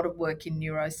a lot of work in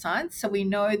neuroscience. So we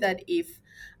know that if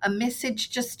a message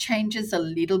just changes a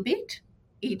little bit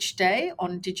each day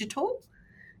on digital,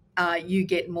 you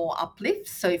get more uplift.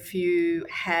 So if you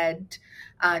had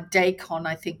Daycon,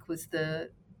 I think was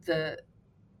the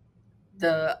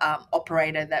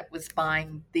operator that was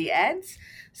buying the ads.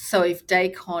 So if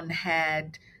Daycon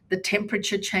had the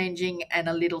temperature changing and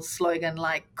a little slogan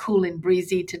like "cool and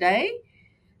breezy today,"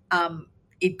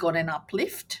 it got an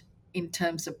uplift in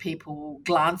terms of people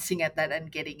glancing at that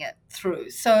and getting it through.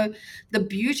 So the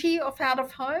beauty of out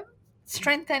of home,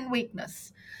 strength and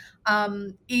weakness.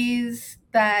 is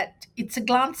that it's a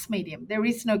glance medium. There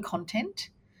is no content.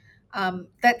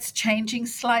 That's changing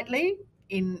slightly.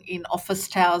 In office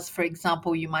towers, for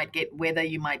example, you might get weather,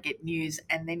 you might get news,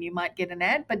 and then you might get an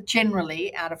ad. But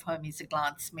generally, out of home is a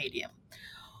glance medium.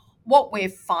 What we're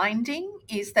finding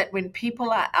is that when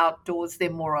people are outdoors, they're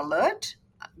more alert.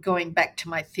 Going back to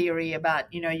my theory about,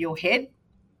 your head,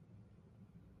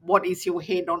 what is your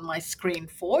head on my screen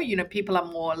for? People are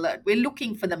more alert. We're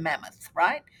looking for the mammoth,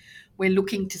 right? We're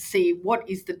looking to see what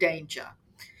is the danger.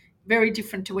 Very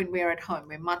different to when we're at home.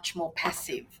 We're much more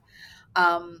passive.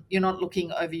 You're not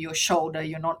looking over your shoulder.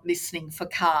 You're not listening for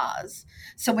cars.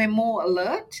 So we're more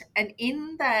alert. And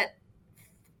in that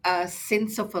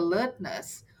sense of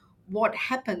alertness, what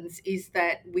happens is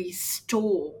that we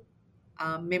store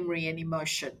memory and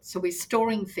emotion. So we're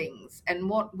storing things. And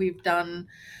what we've done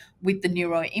with the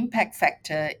neuro impact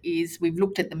factor is we've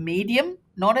looked at the medium,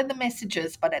 not at the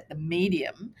messages, but at the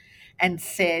medium, and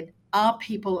said, are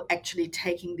people actually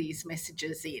taking these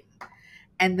messages in?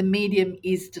 And the medium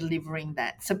is delivering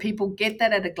that. So people get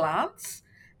that at a glance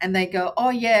and they go, oh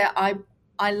yeah,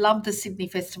 I love the Sydney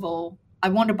Festival. I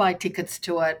want to buy tickets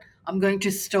to it. I'm going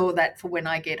to store that for when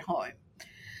I get home.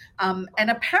 And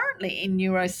apparently in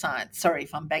neuroscience, sorry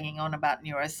if I'm banging on about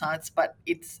neuroscience, but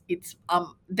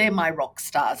they're my rock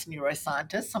stars,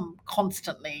 neuroscientists. I'm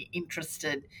constantly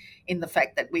interested in the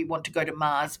fact that we want to go to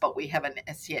Mars, but we haven't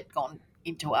as yet gone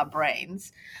into our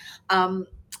brains.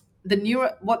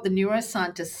 What the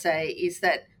neuroscientists say is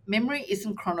that memory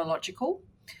isn't chronological,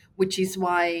 which is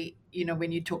why,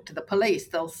 when you talk to the police,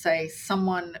 they'll say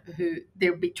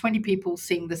there'll be 20 people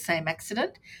seeing the same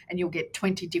accident and you'll get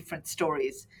 20 different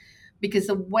stories. Because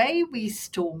the way we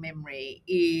store memory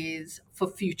is for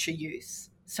future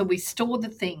use. So we store the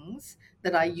things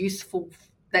that are useful,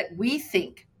 that we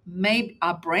think,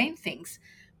 our brain thinks,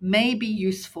 may be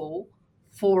useful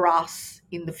for us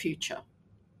in the future.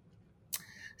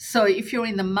 So if you're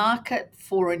in the market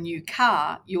for a new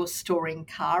car, you're storing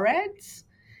car ads.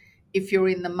 If you're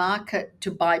in the market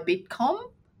to buy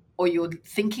Bitcoin, or you're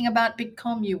thinking about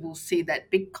Bitcoin, you will see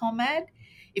that Bitcoin ad.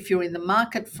 If you're in the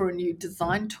market for a new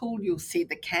design tool, you'll see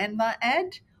the Canva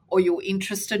ad, or you're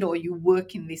interested or you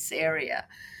work in this area.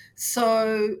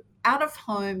 So out of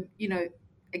home,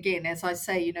 again, as I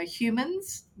say,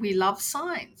 humans, we love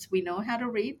signs. We know how to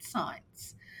read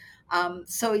signs.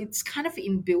 So it's kind of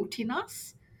inbuilt in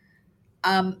us.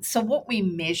 So what we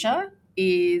measure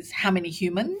is how many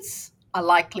humans are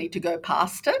likely to go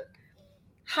past it,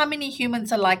 how many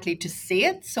humans are likely to see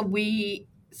it. So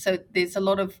there's a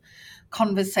lot of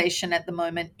conversation at the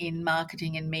moment in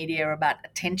marketing and media about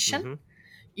attention.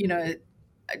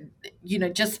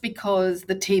 Just because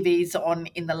the TV's on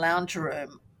in the lounge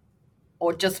room,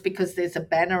 or just because there's a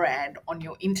banner ad on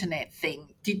your internet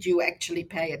thing, did you actually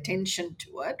pay attention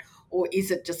to it? Or is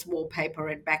it just wallpaper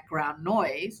and background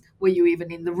noise? Were you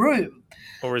even in the room?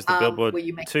 Or is the billboard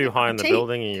too high in the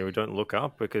building and you don't look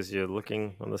up because you're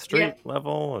looking on the street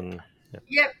level? And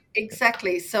Yep,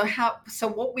 exactly. So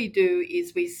what we do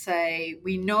is we say,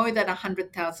 we know that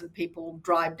 100,000 people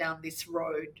drive down this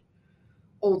road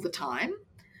all the time.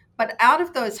 But out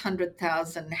of those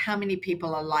 100,000, how many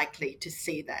people are likely to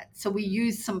see that? So we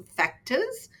use some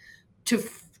factors to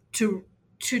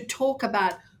talk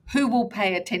about who will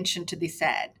pay attention to this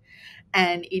ad.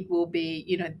 And it will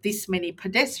be, this many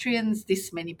pedestrians,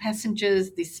 this many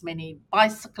passengers, this many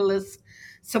bicyclists.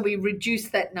 So we reduce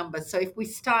that number. So if we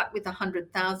start with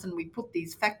 100,000, we put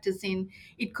these factors in,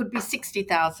 it could be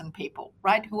 60,000 people,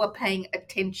 right, who are paying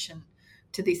attention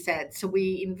to this ad. So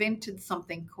we invented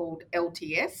something called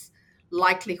LTS,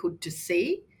 likelihood to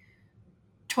see,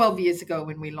 12 years ago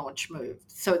when we launched Move.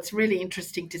 So it's really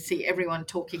interesting to see everyone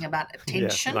talking about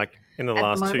attention. Yeah, like in the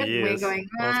last 2 years. We're going,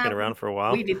 it's been around for a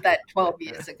while. We did that 12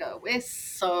 years ago. We're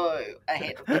so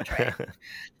ahead of the trend.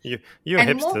 You're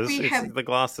hipsters. It's the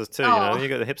glasses too. You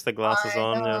got the hipster glasses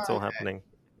on. It's all happening.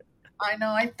 I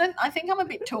know. I think I'm a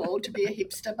bit too old to be a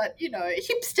hipster, but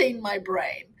hipster in my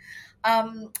brain.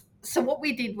 So what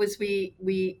we did was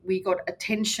we got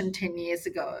attention 10 years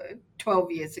ago,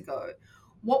 12 years ago.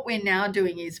 What we're now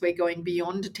doing is we're going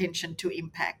beyond attention to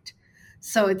impact.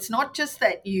 So it's not just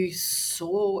that you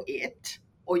saw it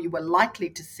or you were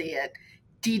likely to see it.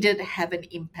 Did it have an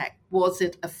impact? Was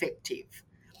it effective?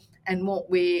 And what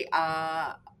we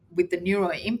are with the neuro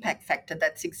impact factor,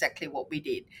 that's exactly what we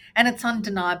did. And it's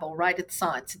undeniable, right? It's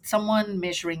science. It's someone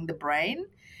measuring the brain.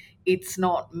 It's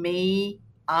not me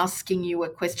asking you a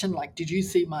question like, did you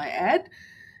see my ad?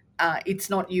 It's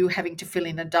not you having to fill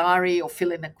in a diary or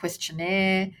fill in a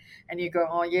questionnaire and you go,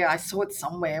 oh yeah, I saw it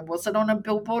somewhere. Was it on a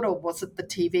billboard or was it the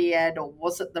TV ad or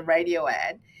was it the radio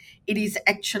ad? It is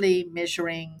actually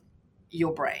measuring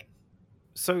your brain.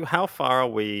 So how far are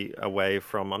we away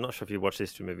from? I'm not sure if you watch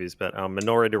these two movies, but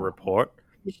Minority Report.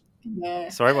 Yeah.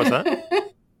 Sorry, what's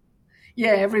that?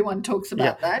 Yeah, everyone talks Yeah.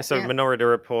 about that. So Yeah. Minority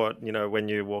Report, when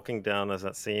you're walking down, there's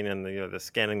that scene and they're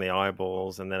scanning the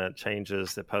eyeballs, and then it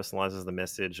changes, it personalizes the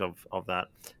message of that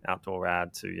outdoor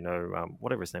ad to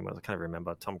whatever his name was. I can't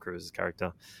remember. Tom Cruise's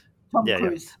character. Tom Yeah, yeah.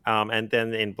 Cruise. And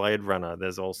then in Blade Runner,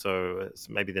 there's also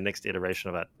maybe the next iteration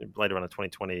of that, Blade Runner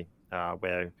 2020,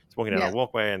 where it's walking down a Yeah.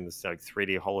 walkway and this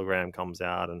 3D hologram comes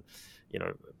out and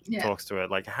Yeah. talks to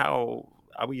it. Like, how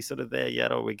are we sort of there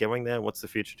yet? Are we going there? What's the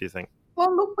future, do you think?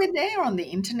 Well, look, we're there on the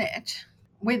internet.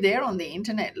 We're there on the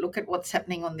internet. Look at what's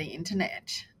happening on the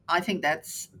internet. I think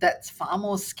that's far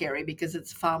more scary because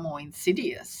it's far more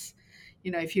insidious.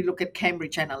 If you look at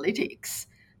Cambridge Analytics,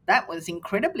 that was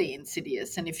incredibly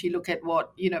insidious. And if you look at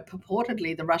what,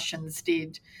 purportedly the Russians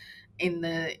did in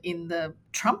the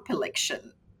Trump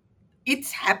election,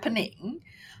 it's happening.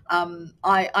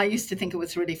 I used to think it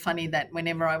was really funny that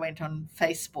whenever I went on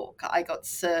Facebook, I got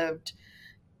served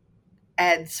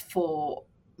ads for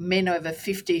men over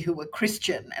 50 who were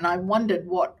Christian, and I wondered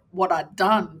what I'd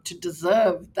done to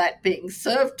deserve that being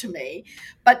served to me.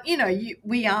 But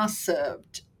we are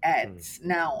served ads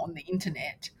now on the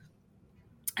internet,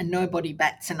 and nobody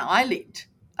bats an eyelid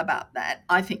about that.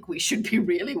 I think we should be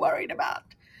really worried about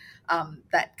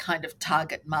that kind of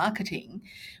target marketing.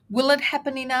 Will it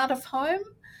happen in out of home?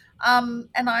 And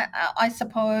I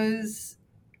suppose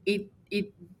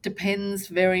it depends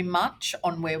very much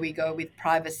on where we go with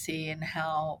privacy and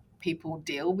how people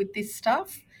deal with this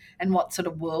stuff and what sort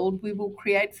of world we will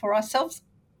create for ourselves.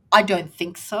 I don't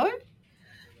think so.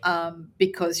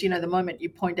 Because the moment you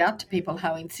point out to people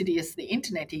how insidious the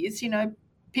internet is,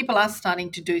 people are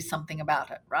starting to do something about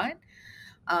it, right?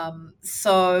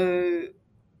 So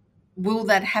will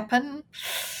that happen?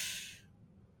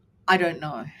 I don't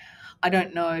know. I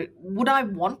don't know. Would I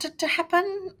want it to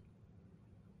happen?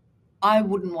 I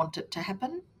wouldn't want it to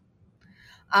happen.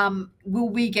 Will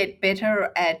we get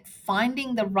better at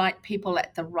finding the right people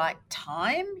at the right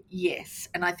time? Yes.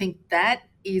 And I think that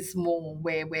is more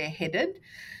where we're headed.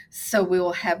 So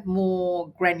we'll have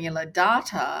more granular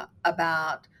data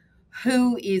about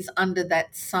who is under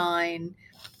that sign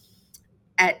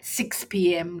at 6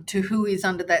 p.m. to who is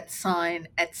under that sign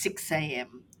at 6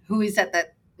 a.m., who is at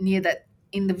that near that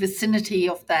in the vicinity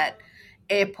of that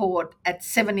airport at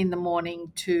 7 in the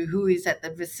morning to who is at the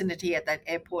vicinity at that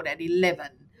airport at 11.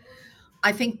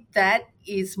 I think that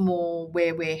is more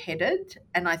where we're headed,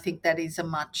 and I think that is a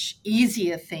much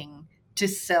easier thing to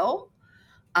sell.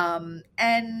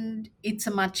 And it's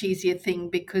a much easier thing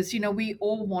because, we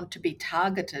all want to be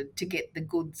targeted to get the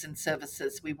goods and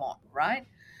services we want, right?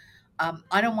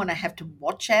 I don't want to have to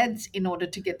watch ads in order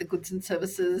to get the goods and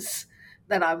services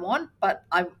that I want, but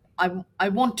I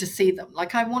want to see them.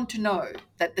 Like, I want to know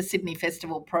that the Sydney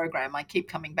Festival program, I keep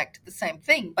coming back to the same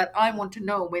thing, but I want to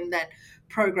know when that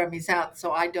program is out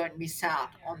so I don't miss out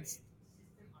on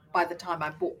by the time I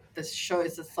book the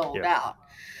shows are sold out.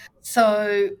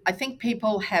 So I think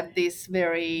people have this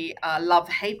very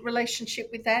love-hate relationship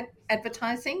with that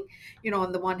advertising.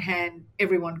 On the one hand,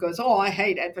 everyone goes, "Oh, I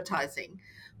hate advertising."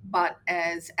 But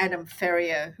as Adam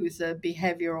Ferrier, who's a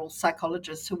behavioral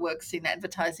psychologist who works in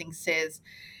advertising, says,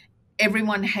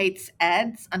 everyone hates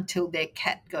ads until their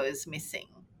cat goes missing.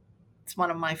 It's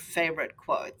one of my favorite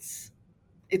quotes.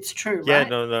 It's true, Yeah, right?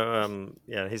 no.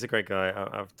 Yeah, he's a great guy.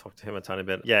 I've talked to him a tiny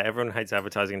bit. Yeah, everyone hates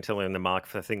advertising until they're in the market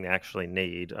for the thing they actually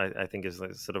need. I think is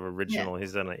like sort of Yeah. original.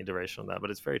 He's done an iteration on that, but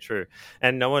it's very true.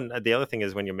 And no one. The other thing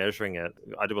is when you're measuring it,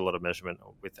 I do a lot of measurement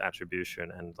with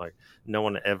attribution, and like no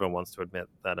one ever wants to admit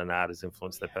that an ad has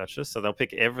influenced their purchase. So they'll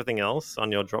pick everything else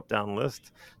on your drop down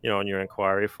list, on your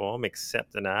inquiry form,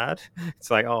 except an ad. It's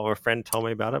like, oh, a friend told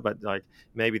me about it, but like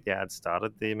maybe the ad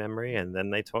started the memory, and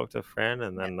then they talked to a friend,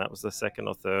 and then that was the second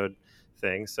or third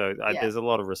thing. So Yeah. there's a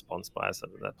lot of response bias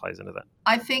that plays into that.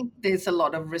 I think there's a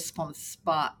lot of response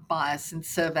bias, and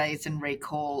surveys and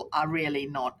recall are really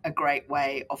not a great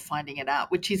way of finding it out,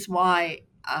 which is why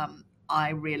I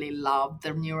really love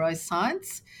the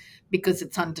neuroscience, because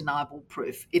it's undeniable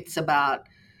proof. It's about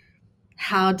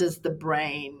how does the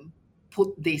brain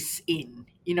put this in?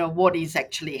 What is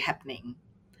actually happening?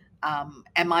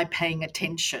 Am I paying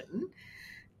attention?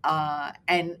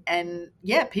 And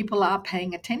yeah, people are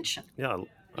paying attention. Yeah,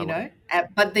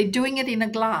 But they're doing it in a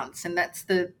glance, and that's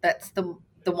the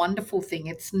wonderful thing.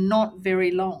 It's not very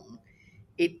long.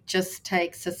 It just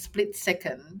takes a split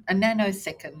second, a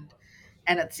nanosecond,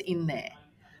 and it's in there.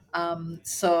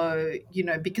 So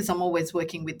because I'm always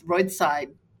working with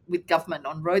government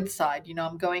on roadside,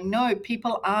 I'm going, no,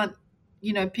 people are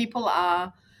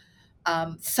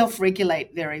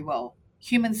self-regulate very well.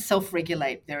 humans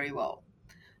self-regulate very well.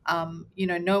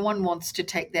 No one wants to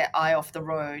take their eye off the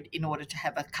road in order to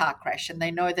have a car crash, and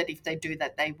they know that if they do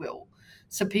that, they will.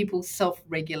 So people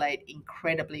self-regulate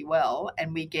incredibly well,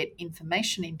 and we get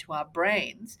information into our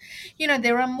brains.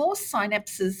 There are more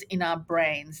synapses in our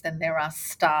brains than there are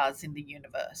stars in the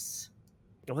universe.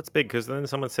 Well, that's big because then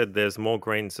someone said there's more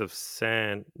grains of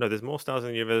sand. No, there's more stars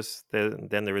in the universe than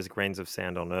there is grains of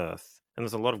sand on Earth, and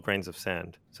there's a lot of grains of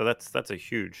sand. So that's a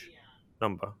huge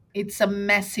number. It's a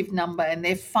massive number, and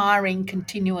they're firing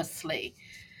continuously.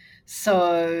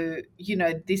 So,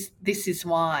 this is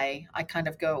why I kind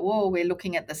of go, oh, we're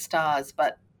looking at the stars,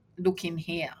 but look in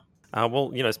here.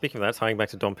 Well, speaking of that, tying back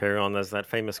to Dom Perignon, there's that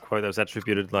famous quote that was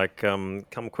attributed like, "Come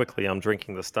quickly, I'm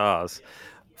drinking the stars."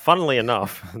 Funnily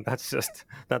enough, that's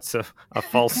a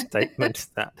false statement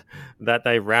that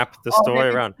they wrap the Oh, story let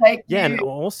me around. take Yeah, and you.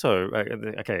 also,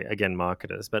 okay, again,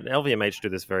 marketers, but LVMH do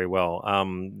this very well.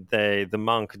 The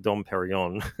monk Dom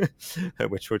Perignon,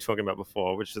 which we were talking about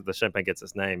before, which is the champagne gets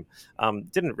its name,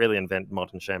 didn't really invent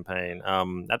modern champagne.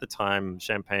 At the time,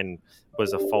 champagne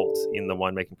was a fault in the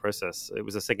winemaking process. It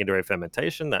was a secondary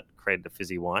fermentation that created a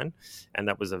fizzy wine, and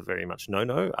that was a very much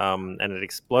no-no. And it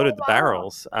exploded the Wow.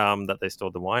 barrels that they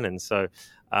stored the wine in. So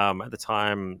at the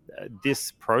time,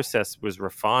 this process was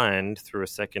refined through a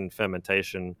second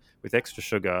fermentation with extra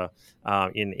sugar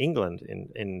in England,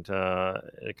 in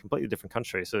a completely different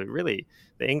country. So really,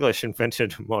 the English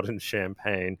invented modern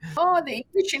champagne. Oh, the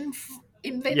English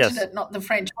invented Yes, it, not the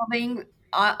French. Well,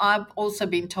 I've also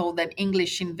been told that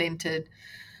English invented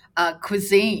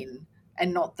cuisine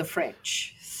and not the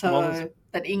French. well, there's So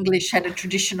that English had a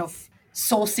tradition of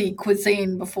saucy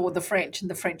cuisine before the French, and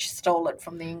the French stole it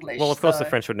from the Well, English. of course, the So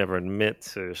French would never admit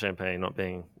to champagne not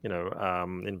being,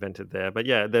 invented there. But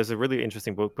yeah, there's a really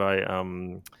interesting book by,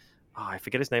 I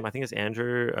forget his name. I think it's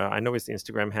Andrew. I know his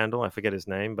Instagram handle. I forget his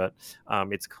name, but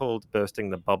it's called "Bursting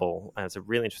the Bubble," and it's a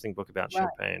really interesting book about right.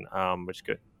 champagne. Which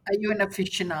good. Are you an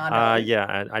aficionado?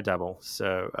 Yeah, I dabble.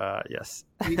 So yes.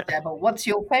 You dabble. What's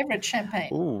your favorite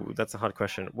champagne? Ooh, that's a hard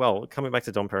question. Well, coming back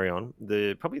to Dom Perignon,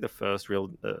 probably the first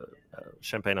real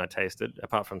champagne I tasted,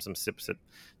 apart from some sips at,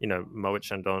 Moet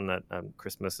Chandon at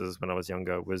Christmases when I was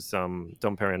younger, was Dom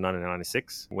Perignon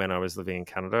 1996 when I was living in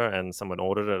Canada, and someone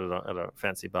ordered it at a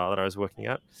fancy bar that I was working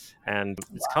at, and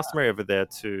it's customary over there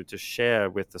to share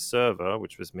with the server,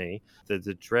 which was me,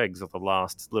 the dregs of the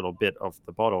last little bit of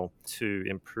the bottle to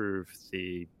improve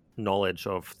the knowledge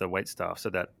of the wait staff, so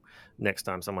that next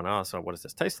time someone asks, "Oh, what does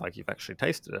this taste like?" you've actually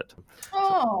tasted it. So,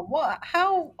 Oh, what?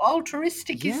 How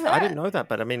altruistic is yeah, I didn't that? know that,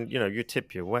 but I mean, you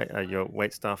tip your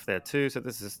wait staff there too. So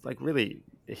this is like really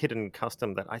hidden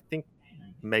custom that I think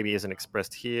maybe isn't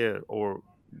expressed here or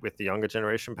with the younger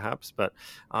generation, perhaps. But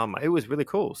it was really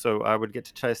cool. So I would get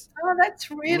to taste Oh,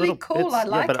 that's really little cool. I bits, yeah.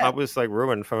 like But I it. was like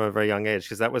ruined from a very young age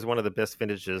because that was one of the best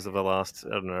vintages of the last,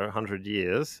 I don't know, 100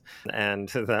 years, and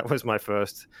that was my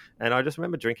first. And I just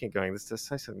remember drinking, going, "This just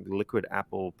tastes like liquid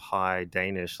apple pie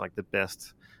Danish, like the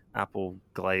best apple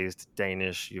glazed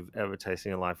Danish you've ever tasted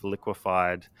in your life,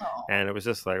 liquefied." Oh, And it was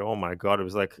just like, oh my god, it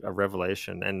was like a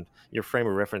revelation, and your frame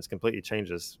of reference completely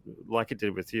changes, like it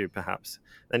did with you, perhaps.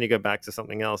 Then you go back to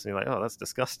something else, and you're like, "Oh, that's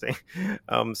disgusting."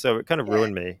 So it kind of yeah.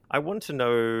 ruined me. I want to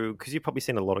know, because you've probably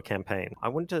seen a lot of campaign. I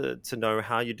want to know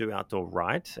how you do outdoor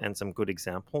right, and some good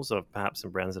examples of perhaps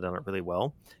some brands that done it really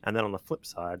well. And then on the flip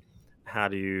side, how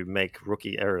do you make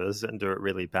rookie errors and do it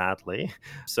really badly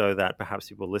so that perhaps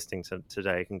people listening to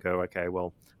today can go, okay,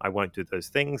 well, I won't do those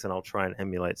things and I'll try and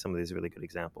emulate some of these really good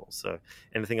examples. So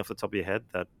anything off the top of your head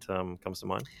that comes to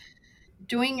mind?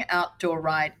 Doing outdoor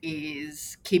right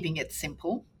is keeping it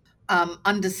simple,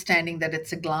 understanding that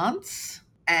it's a glance,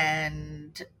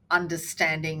 and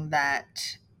understanding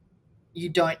that you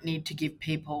don't need to give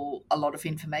people a lot of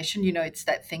information. It's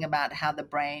that thing about how the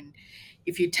brain,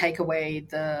 if you take away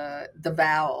the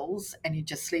vowels and you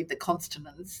just leave the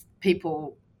consonants,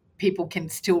 people can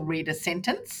still read a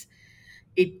sentence.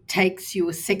 It takes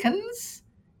you seconds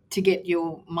to get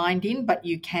your mind in, but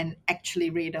you can actually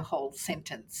read a whole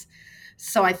sentence.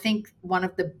 So I think one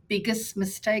of the biggest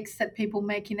mistakes that people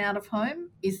make in out of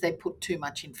home is they put too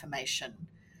much information,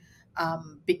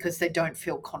 because they don't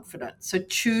feel confident. So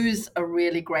choose a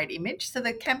really great image. So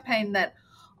the campaign that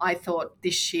I thought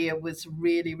this year was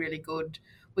really, really good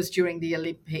was during the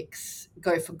Olympics,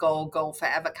 Go for Gold, Gold for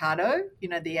Avocado,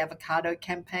 the avocado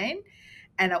campaign.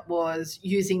 And it was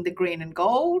using the green and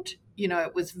gold.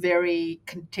 It was very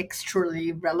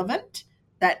contextually relevant.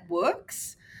 That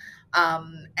works.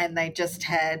 And they just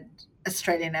had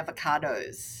Australian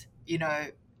avocados,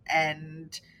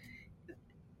 and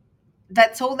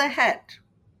that's all they had.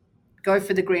 go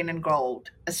for the green and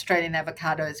gold Australian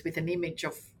avocados with an image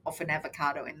of an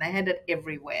avocado, and they had it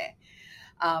everywhere.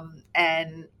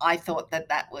 And I thought that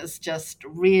that was just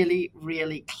really,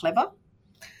 really clever.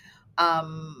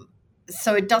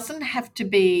 So it doesn't have to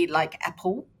be like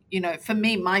Apple. For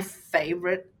me, my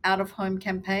favorite out of home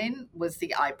campaign was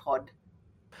the iPod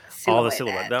Oh, the silhouette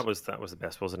silhouette. ad. That was the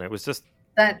best, wasn't it? It was just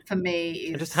That for me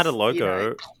it just had a is,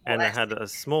 logo and it had classic. a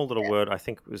small little Yeah, word. I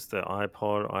think it was the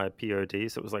iPod, IPOD.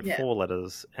 So it was like yeah, 4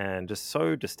 letters and just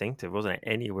so distinctive, wasn't it?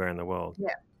 Anywhere in the world.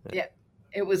 yeah, Yeah. yeah.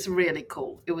 It was really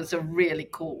cool. It was a really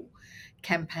cool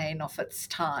campaign of its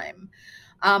time.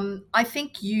 I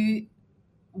think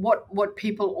what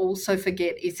people also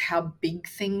forget is how big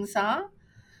things are.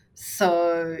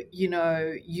 So,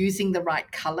 using the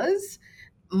right colors.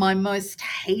 My most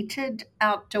hated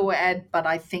outdoor ad, but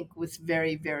I think was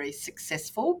very, very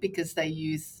successful because they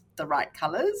used the right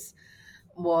colors,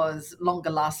 was Longer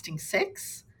Lasting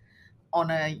Sex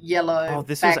on a Oh, yellow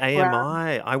this was background.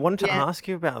 AMI. I wanted to Yeah, ask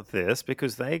you about this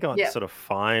because they got yeah, sort of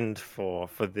fined for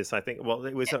this. I think, well,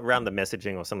 it was yeah. around the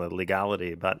messaging or some of the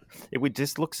legality, but it would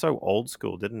just look so old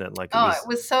school, didn't it? Like it Oh, it was,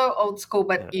 was so old school,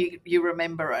 yeah. but you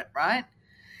remember it, right?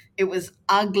 It was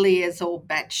ugly as all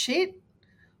batshit.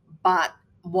 But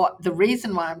the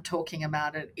reason why I'm talking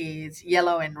about it is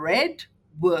yellow and red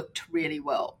worked really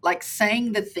well. Like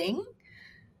saying the thing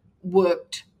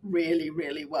worked really,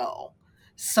 really well.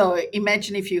 So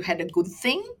imagine if you had a good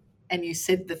thing and you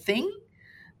said the thing,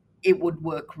 it would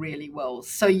work really well.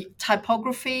 So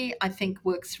typography, I think,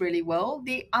 works really well.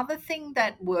 The other thing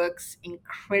that works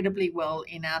incredibly well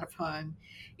in out of home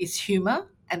is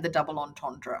humor and the double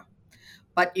entendre.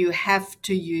 But you have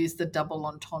to use the double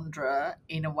entendre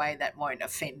in a way that won't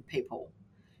offend people.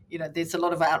 There's a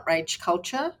lot of outrage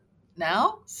culture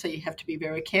now, so you have to be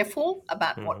very careful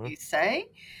about what Hmm. you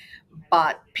say.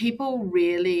 But people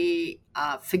really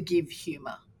forgive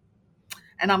humor.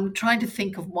 And I'm trying to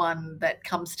think of one that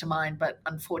comes to mind, but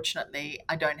unfortunately,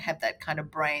 I don't have that kind of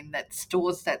brain that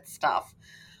stores that stuff.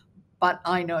 But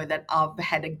I know that I've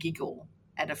had a giggle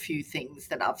at a few things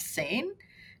that I've seen.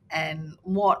 And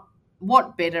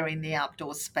what better in the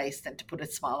outdoor space than to put a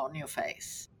smile on your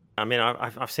face? I mean,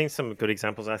 I've seen some good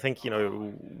examples. I think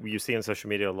you see on social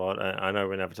media a lot. I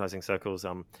know in advertising circles,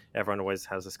 everyone always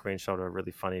has a screenshot of a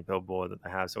really funny billboard that they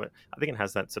have. So I think it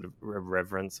has that sort of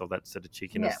reverence or that sort of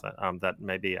Yeah, cheekiness that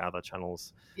maybe other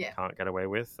channels yeah, can't get away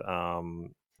with.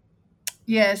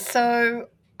 yeah. So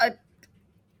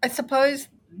I suppose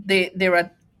there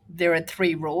are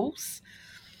three rules.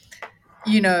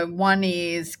 One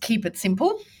is keep it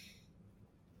simple.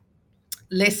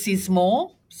 Less is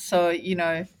more. So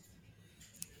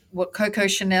what Coco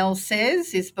Chanel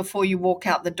says is before you walk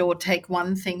out the door, take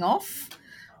one thing off.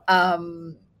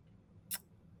 Um,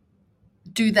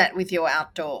 do that with your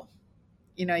outdoor.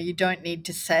 You don't need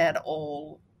to say it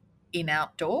all in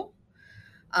outdoor.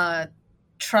 Uh,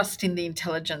 trust in the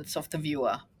intelligence of the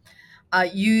viewer.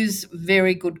 Use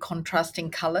very good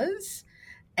contrasting colors,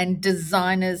 and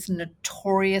designers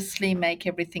notoriously make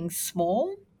everything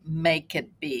small, make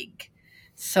it big.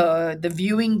 So the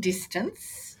viewing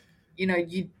distance,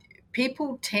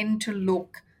 people tend to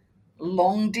look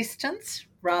long distance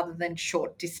rather than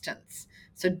short distance.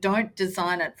 So don't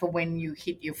design it for when you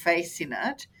hit your face in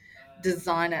it.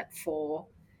 Design it for,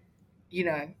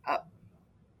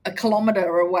 a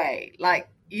kilometer away. Like,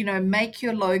 make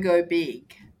your logo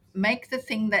big. Make the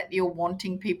thing that you're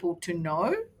wanting people to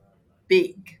know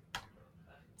big.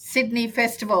 Sydney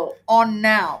Festival on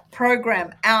now.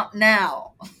 Program out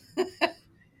now.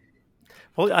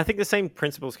 Well, I think the same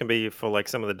principles can be for like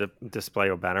some of the display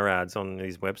or banner ads on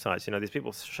these websites. These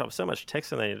people shove so much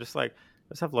text in there. You're just like,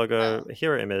 let's have logo,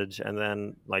 hero image, and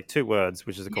then like 2 words,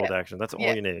 which is a call Yeah, to action. That's all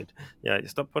yeah, you need. Yeah, you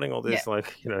stop putting all yeah. this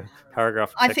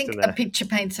paragraph I text think in a there. picture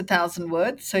paints 1,000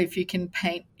 words. So if you can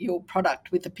paint your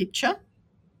product with a picture,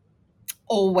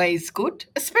 always good,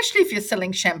 especially if you're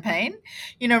selling champagne.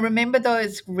 Remember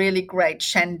those really great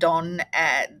Chandon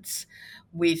ads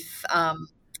with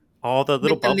Oh, the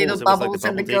little with the little bubbles. It was like the bubbles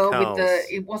and the bubble girl with the, decals.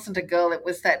 it wasn't a girl, it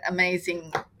was that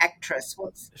amazing actress.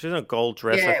 She was in a gold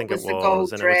dress, I Yeah, it think it was the was,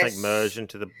 gold and it was like merged dress.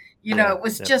 into the It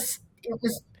was yeah. just, it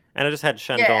was, And it just had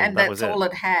yeah, Shandong. and That was that's it. all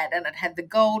it had. And it had the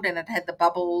gold and it had the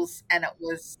bubbles and it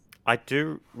was, I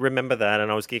do remember that,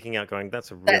 and I was geeking out, going,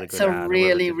 "That's a really that's good a ad."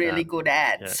 Whoever really, did really that. good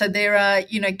ad. Yeah. So there are,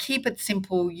 keep it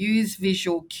simple, use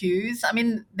visual cues. I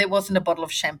mean, there wasn't a bottle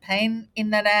of champagne in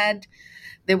that ad.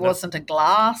 There No. wasn't a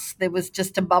glass. There was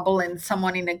just a bubble and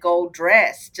someone in a gold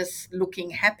dress just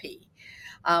looking happy.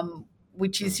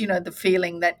 Which is, the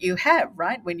feeling that you have,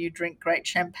 right, when you drink great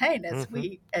champagne, as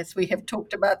Mm-hmm. we have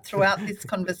talked about throughout this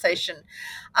conversation.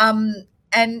 Um,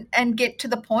 and get to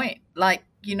the point. Like,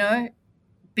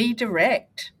 be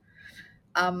direct.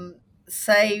 um,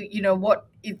 Say, what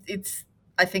it's.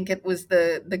 I think it was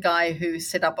the guy who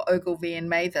set up Ogilvy and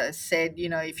Mather said,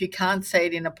 if you can't say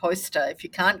it in a poster, if you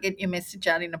can't get your message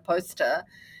out in a poster,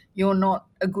 you're not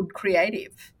a good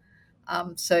creative.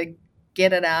 So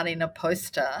get it out in a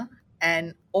poster.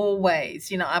 And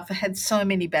always, I've had so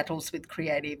many battles with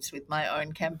creatives with my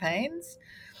own campaigns,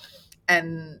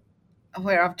 and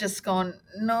where I've just gone,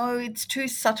 no, it's too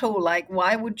subtle. Like,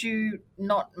 why would you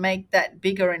not make that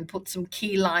bigger and put some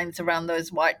key lines around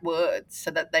those white words so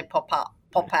that they pop out,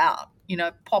 pop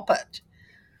it.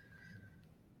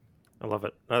 I love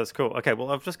it. No, that's cool. Okay, well,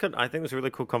 I think it was a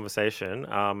really cool conversation,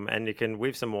 and you can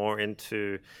weave some more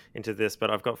into this.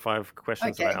 But I've got 5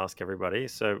 questions that I Okay. ask everybody.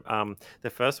 So the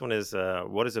first one is,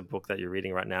 what is a book that you're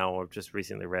reading right now, or just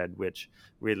recently read, which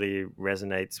really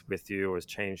resonates with you, or has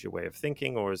changed your way of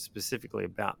thinking, or is specifically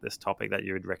about this topic that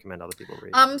you would recommend other people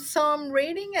read? So I'm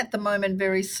reading at the moment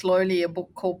very slowly a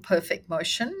book called Perfect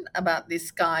Motion about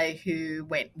this guy who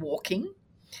went walking.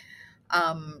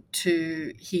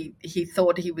 He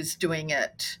thought he was doing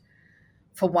it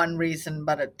for one reason,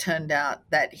 but it turned out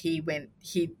that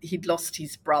he'd lost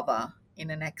his brother in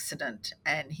an accident,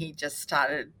 and he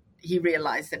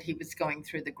realized that he was going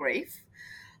through the grief.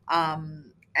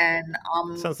 And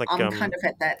Sounds like I'm kind of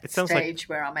at that it sounds like stage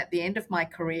where I'm at the end of my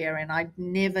career and I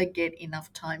never get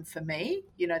enough time for me.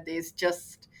 There's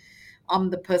just, I'm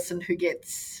the person who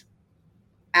gets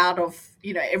out of,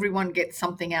 everyone gets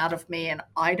something out of me and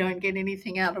I don't get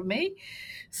anything out of me.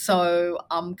 So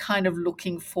I'm kind of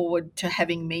looking forward to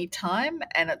having me time,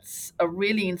 and it's a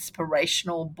really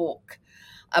inspirational book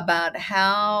about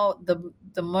how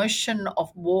the motion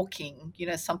of walking,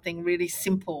 something really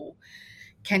simple,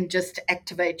 can just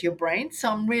activate your brain.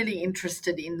 So I'm really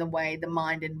interested in the way the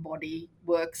mind and body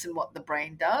works and what the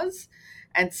brain does.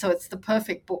 And so it's the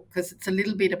perfect book because it's a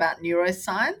little bit about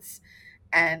neuroscience,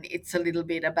 and it's a little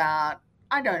bit about,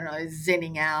 I don't know,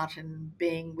 zenning out and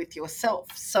being with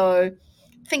yourself. So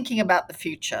thinking about the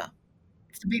future.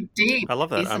 It's a bit deep, I love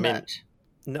that. I isn't mean, it?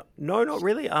 no, no, not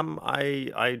really.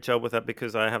 I gel with that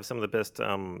because I have some of the best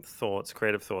thoughts,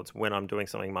 creative thoughts, when I'm doing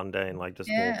something mundane, like just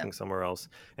Yeah. walking somewhere else,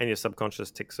 and your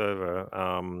subconscious ticks over.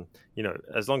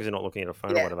 As long as you're not looking at a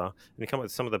phone or Yeah. whatever, and you come up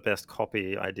with some of the best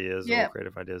copy ideas or Yeah.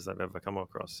 creative ideas I've ever come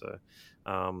across. So,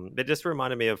 it just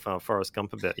reminded me of Forrest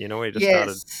Gump a bit. Where he just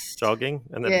started Yes. jogging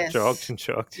and then jogged Yes. and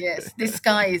jogged. Yes. This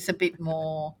guy is a bit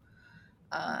more,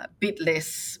 bit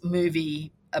less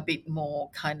movie, a bit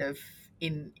more kind of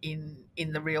in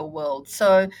the real world.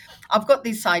 So I've got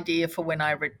this idea for when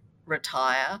I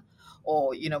retire,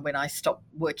 or when I stop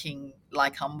working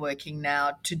like I'm working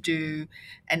now, to do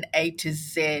an A to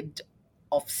Z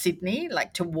of Sydney,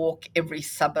 like to walk every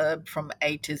suburb from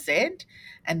A to Z,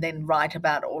 and then write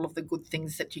about all of the good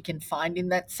things that you can find in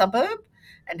that suburb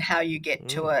and how you get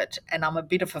to Mm. it. And I'm a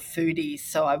bit of a foodie,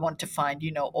 so I want to find,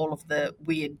 all of the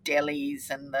weird delis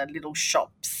and the little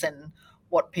shops and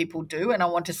what people do. And I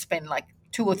want to spend like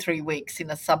 2 or 3 weeks in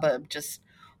a suburb just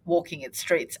walking its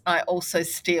streets. I also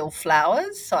steal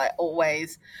flowers, so I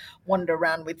always wander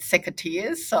around with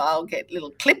secateurs. So I'll get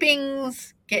little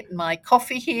clippings, get my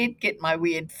coffee hit, get my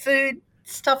weird food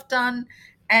stuff done,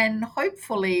 and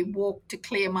hopefully walk to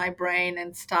clear my brain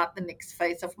and start the next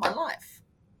phase of my life.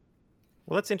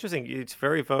 Well, that's interesting. It's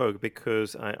very vogue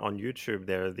because on YouTube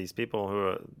there are these people who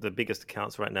are the biggest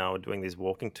accounts right now are doing these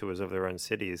walking tours of their own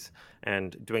cities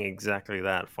and doing exactly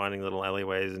that, finding little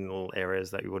alleyways and little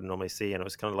areas that you wouldn't normally see. And it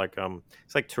was kind of like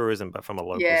it's like tourism, but from a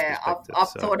local's Yeah, perspective. I've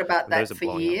So thought about those that are for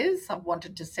blowing up. years. I've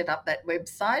wanted to set up that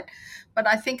website, but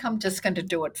I think I'm just going to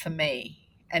do it for me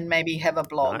and maybe have a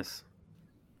blog. Nice.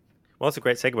 Well, that's a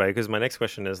great segue because my next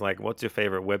question is like, what's your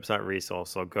favorite website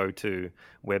resource or go-to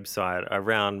website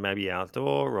around maybe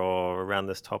outdoor or around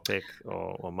this topic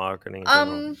or marketing in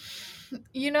general?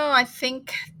 I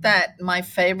think that my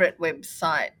favorite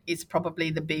website is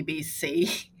probably the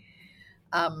BBC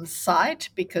site,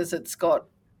 because it's got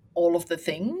all of the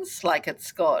things. Like,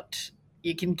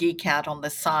 you can geek out on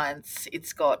the science,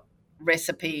 it's got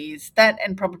recipes, that,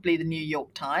 and probably the New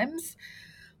York Times.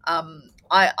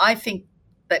 I think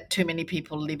that too many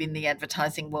people live in the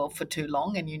advertising world for too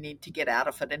long, and you need to get out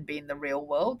of it and be in the real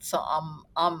world. So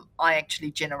I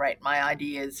actually generate my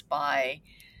ideas by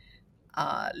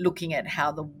looking at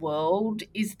how the world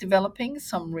is developing.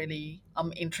 So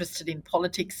I'm interested in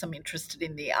politics. I'm interested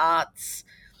in the arts.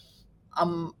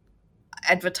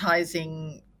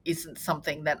 Advertising isn't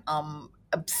something that I'm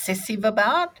obsessive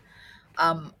about.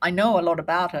 I know a lot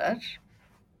about it,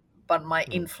 but my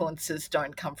Mm. influences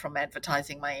don't come from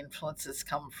advertising. My influences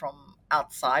come from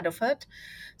outside of it.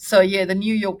 So yeah, the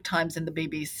New York Times and the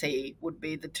BBC would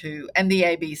be the two, and the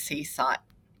ABC site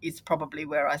is probably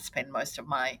where I spend most of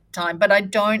my time. But I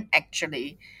don't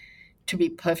actually, to be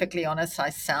perfectly honest, I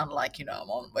sound like, I'm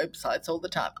on websites all the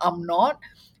time. I'm not.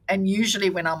 And usually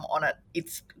when I'm on it,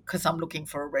 it's because I'm looking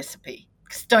for a recipe,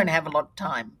 because I don't have a lot of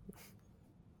time.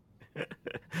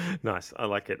 Nice, I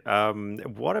like it.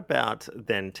 What about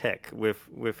then tech? We've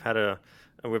both had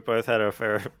a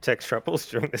fair tech troubles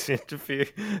during this interview.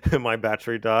 My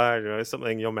battery died,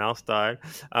 something. Your mouse died.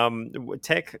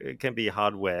 Tech can be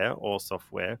hardware or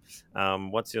software.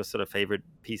 What's your sort of favorite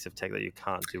piece of tech that you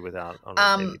can't do without on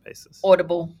a daily basis?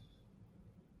 Audible.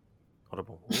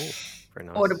 Audible. Ooh, very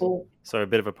nice. Audible. So a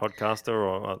bit of a podcaster,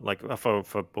 or like for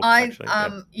books, actually.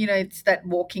 It's that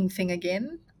walking thing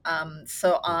again.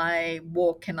 So I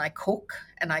walk and I cook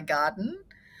and I garden,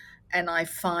 and I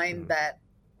find that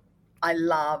I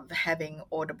love having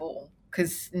Audible,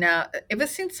 because now, ever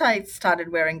since I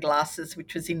started wearing glasses,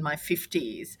 which was in my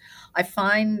 50s, I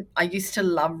find I used to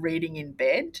love reading in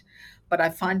bed, but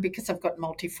I find because I've got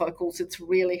multifocals, it's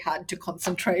really hard to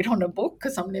concentrate on a book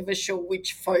because I'm never sure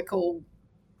which focal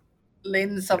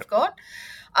lens I've got.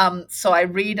 So I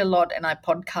read a lot and I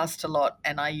podcast a lot,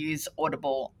 and I use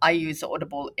Audible. I use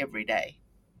Audible every day.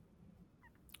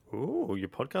 Ooh, you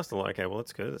podcast a lot. Okay, well,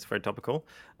 that's good. That's very topical.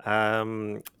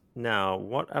 Now,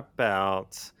 what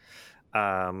about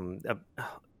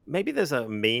maybe there's a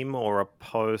meme or a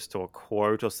post or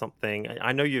quote or something.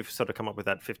 I know you've sort of come up with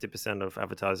that 50% of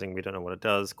advertising, we don't know what it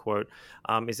does quote.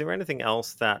 Is there anything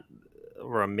else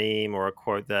or a meme or a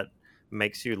quote that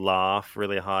makes you laugh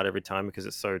really hard every time because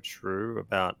it's so true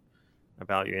about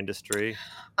your industry?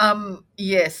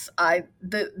 Yes,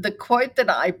 the quote that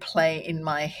I play in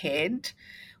my head,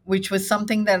 which was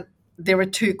something that there are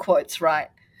two quotes, right,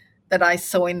 that I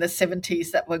saw in the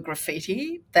 70s that were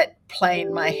graffiti that play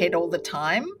in my head all the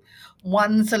time.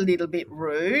 One's a little bit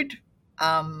rude.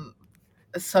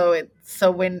 So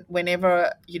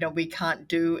whenever, we can't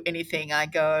do anything, I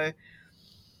go,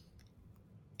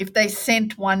 if they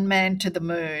sent one man to the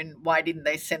moon, why didn't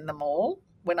they send them all?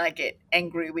 When I get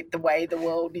angry with the way the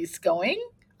world is going.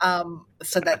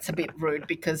 So that's a bit rude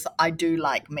because I do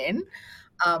like men.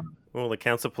 Well, the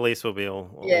council police will be all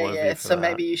over Yeah. you for So that.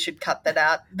 maybe you should cut that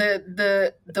out.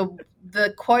 The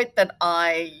quote that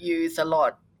I use a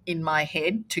lot in my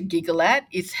head to giggle at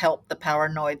is "Help, the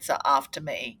paranoids are after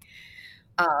me."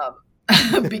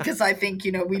 Because I think,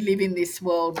 we live in this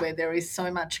world where there is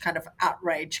so much kind of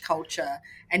outrage culture,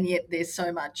 and yet there's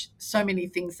so many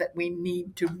things that we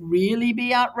need to really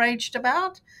be outraged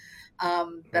about.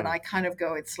 That I kind of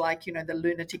go, it's like, the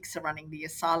lunatics are running the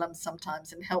asylum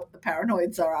sometimes, and help, the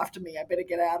paranoids are after me. I better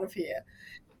get out of here.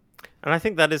 And I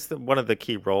think that is one of the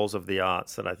key roles of the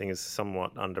arts that I think is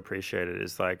somewhat underappreciated,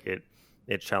 is like it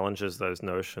challenges those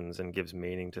notions and gives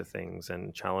meaning to things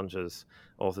and challenges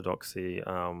orthodoxy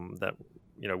that,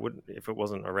 would, if it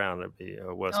wasn't around, it'd be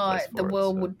a worse place for The it.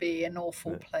 world would be an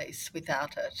awful place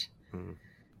without it.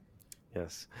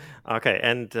 Yes. Okay.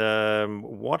 And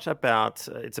what about,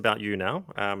 it's about you now.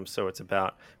 So it's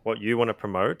about what you want to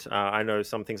promote. I know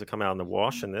some things have come out in the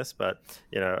wash in this, but,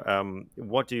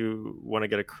 what do you want to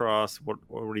get across? What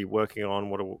are you working on?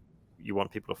 What do you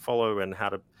want people to follow, and how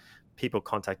do people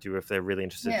contact you if they're really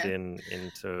interested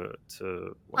into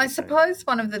what I suppose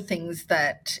one of the things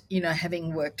that,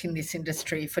 having worked in this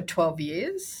industry for 12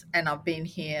 years, and I've been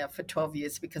here for 12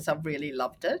 years because I've really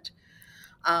loved it.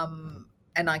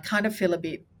 And I kind of feel a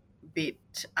bit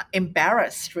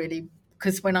embarrassed, really,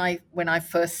 because when I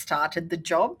first started the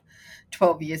job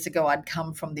 12 years ago, I'd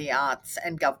come from the arts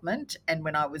and government, and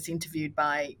when I was interviewed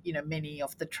by, many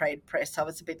of the trade press, I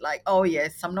was a bit like, oh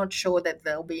yes, I'm not sure that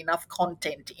there'll be enough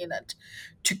content in it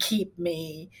to keep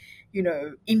me,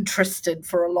 interested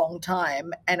for a long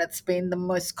time. And it's been the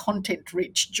most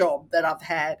content-rich job that I've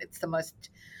had. It's the most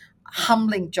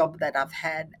humbling job that I've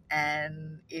had,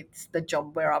 and it's the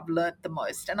job where I've learnt the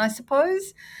most. And I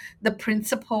suppose the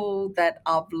principle that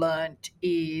I've learnt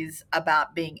is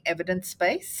about being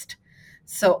evidence-based.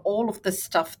 So all of the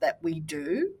stuff that we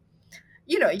do,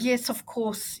 yes, of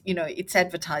course, it's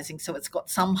advertising, so it's got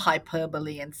some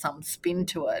hyperbole and some spin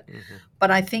to it.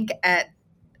 But I think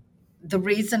the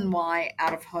reason why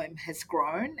Out of Home has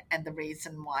grown, and the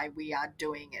reason why we are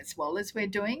doing as well as we're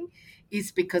doing,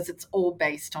 is because it's all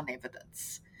based on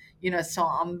evidence. So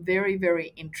I'm very,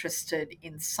 very interested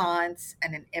in science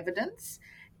and in evidence,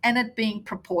 and it being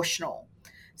proportional.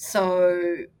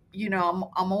 So,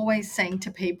 I'm always saying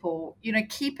to people,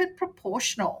 keep it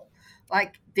proportional.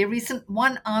 Like, there isn't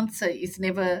one answer is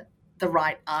never the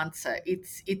right answer.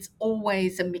 It's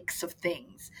always a mix of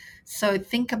things. So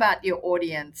think about your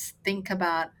audience, think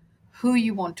about who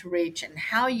you want to reach and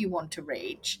how you want to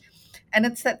reach. And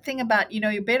it's that thing about,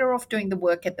 you're better off doing the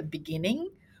work at the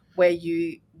beginning where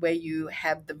you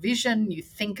have the vision, you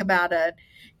think about it,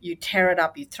 you tear it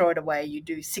up, you throw it away, you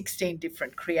do 16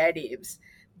 different creatives,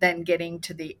 than getting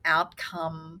to the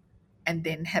outcome and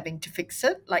then having to fix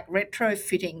it. Like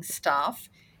retrofitting stuff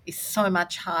is so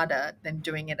much harder than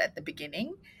doing it at the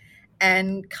beginning.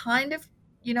 And kind of,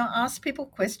 ask people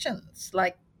questions,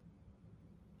 like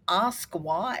ask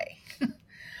why.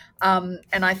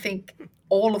 And I think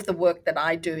all of the work that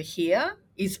I do here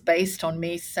is based on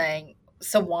me saying,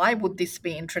 so why would this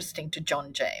be interesting to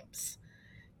John James?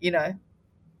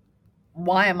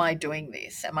 Why am I doing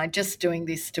this? Am I just doing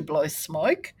this to blow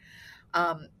smoke?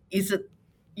 Is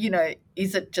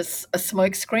it just a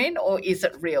smoke screen, or is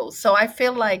it real? So I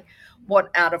feel like what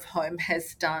Out of Home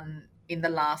has done in the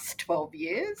last 12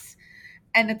 years,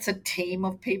 and it's a team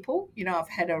of people, I've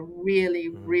had a really,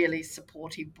 really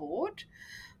supportive board.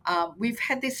 We've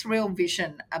had this real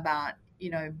vision about,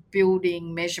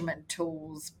 building measurement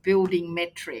tools, building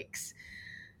metrics,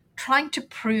 trying to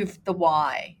prove the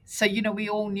why. So, we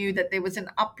all knew that there was an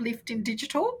uplift in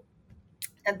digital,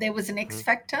 that there was an X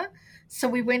factor. So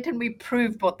we went and we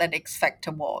proved what that X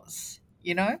factor was,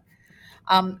 and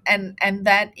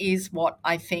that is what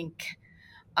I think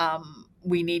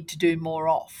we need to do more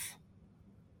of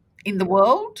in the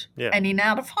world and in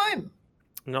Out of Home.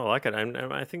 No, I like it. And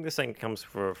I think the same comes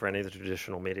for any of the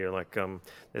traditional media. Like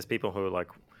there's people who are like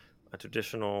a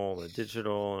traditional, a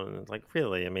digital, and like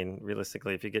really, I mean,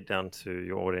 realistically, if you get down to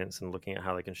your audience and looking at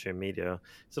how they consume media,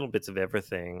 it's little bits of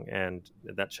everything, and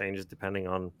that changes depending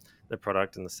on the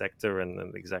product and the sector and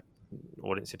the exact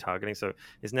audience you're targeting. So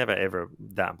it's never ever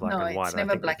that black and white. No, it's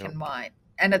never black and white,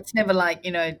 and it's never like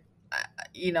I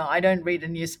don't read a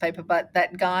newspaper, but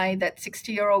that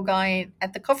 60-year-old guy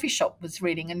at the coffee shop was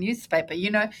reading a newspaper.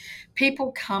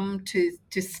 People come to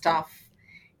stuff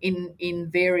in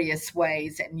various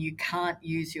ways, and you can't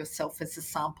use yourself as a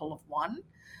sample of one.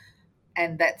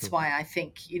 And that's why I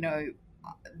think,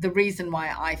 the reason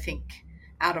why I think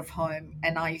Out of Home,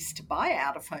 and I used to buy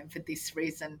Out of Home for this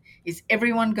reason, is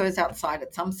everyone goes outside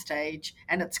at some stage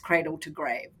and it's cradle to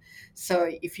grave. So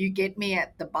if you get me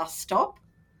at the bus stop,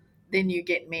 then you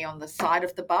get me on the side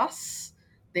of the bus,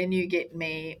 then you get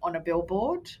me on a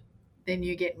billboard, then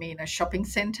you get me in a shopping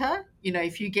centre.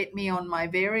 If you get me on my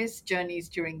various journeys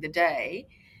during the day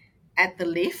at the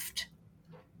lift,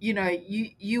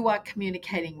 you are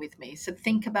communicating with me. So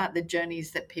think about the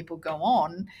journeys that people go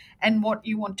on and what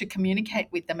you want to communicate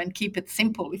with them, and keep it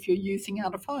simple if you're using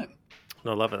Out of Home.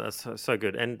 No, I love it. That's so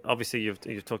good. And obviously,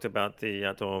 you've talked about the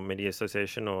Outdoor Media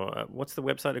Association, or what's the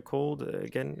website called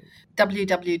again?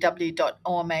 www.orma.org.au.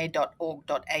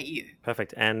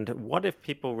 Perfect. And what if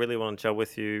people really want to gel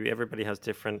with you? Everybody has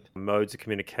different modes of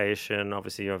communication.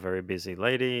 Obviously, you're a very busy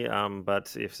lady,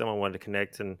 but if someone wanted to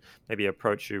connect and maybe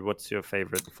approach you, what's your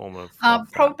favorite form of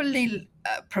probably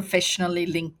professionally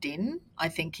LinkedIn, I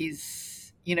think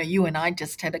is, you and I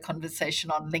just had a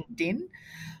conversation on LinkedIn.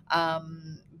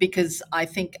 Because I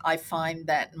think I find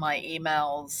that my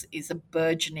emails is a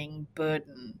burgeoning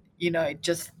burden.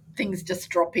 Things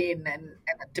just drop in, and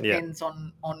it depends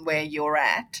on where you're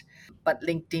at. But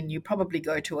LinkedIn, you probably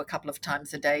go to a couple of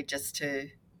times a day just to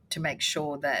make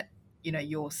sure that,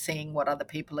 you're seeing what other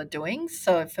people are doing.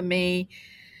 So for me,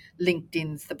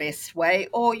 LinkedIn's the best way.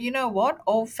 Or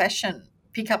old-fashioned,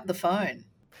 pick up the phone.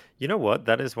 You know what?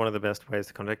 That is one of the best ways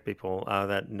to contact people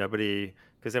that nobody...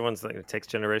 Because everyone's like a text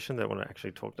generation, they want to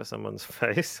actually talk to someone's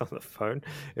face on the phone.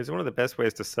 It's one of the best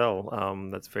ways to sell.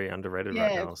 That's very underrated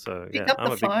right now. So pick up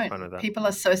the phone. Big fan of that. People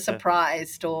are so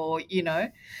surprised, or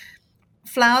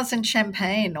flowers and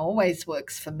champagne always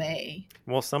works for me.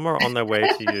 Well, some are on their way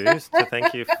to you. So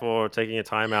thank you for taking your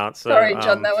time out. So, sorry,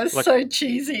 John, that was so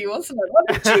cheesy, wasn't it?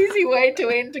 What a cheesy way to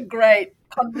end a great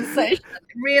conversation.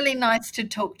 Really nice to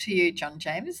talk to you, John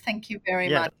James. Thank you very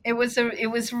much. It was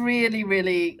really,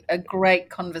 really a great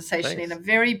conversation. Thanks. In a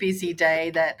very busy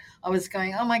day that I was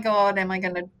going, oh my God, am I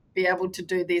going to be able to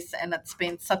do this? And it's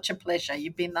been such a pleasure.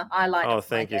 You've been the highlight of my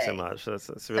day. Thank you so much.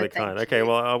 That's really kind. Okay,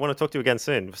 well, I want to talk to you again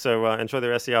soon. So enjoy the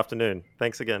rest of the afternoon.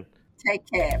 Thanks again. Take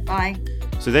care. Bye.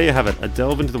 So there you have it, a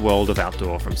delve into the world of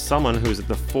outdoor from someone who is at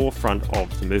the forefront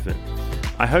of the movement.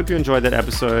 I hope you enjoyed that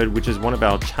episode, which is one of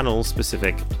our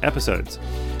channel-specific episodes.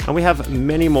 And we have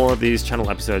many more of these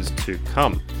channel episodes to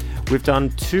come. We've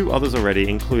done 2 others already,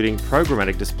 including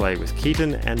programmatic display with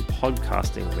Keaton and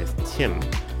podcasting with Tim,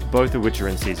 both of which are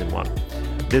in season 1.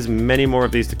 There's many more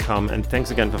of these to come, and thanks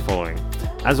again for following.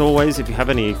 As always, if you have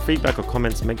any feedback or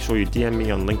comments, make sure you DM me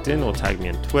on LinkedIn or tag me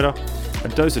on Twitter. A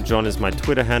Dose of John is my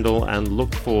Twitter handle, and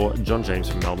look for John James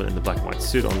from Melbourne in the black and white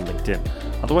suit on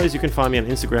LinkedIn. Otherwise, you can find me on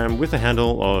Instagram with the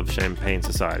handle of Champagne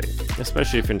Society,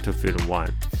 especially if you're into food and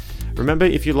wine. Remember,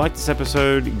 if you like this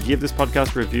episode, give this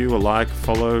podcast a review, a like,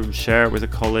 follow, share it with a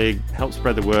colleague, help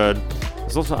spread the word.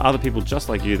 There's also other people just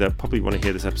like you that probably want to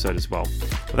hear this episode as well.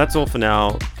 But that's all for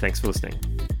now. Thanks for listening.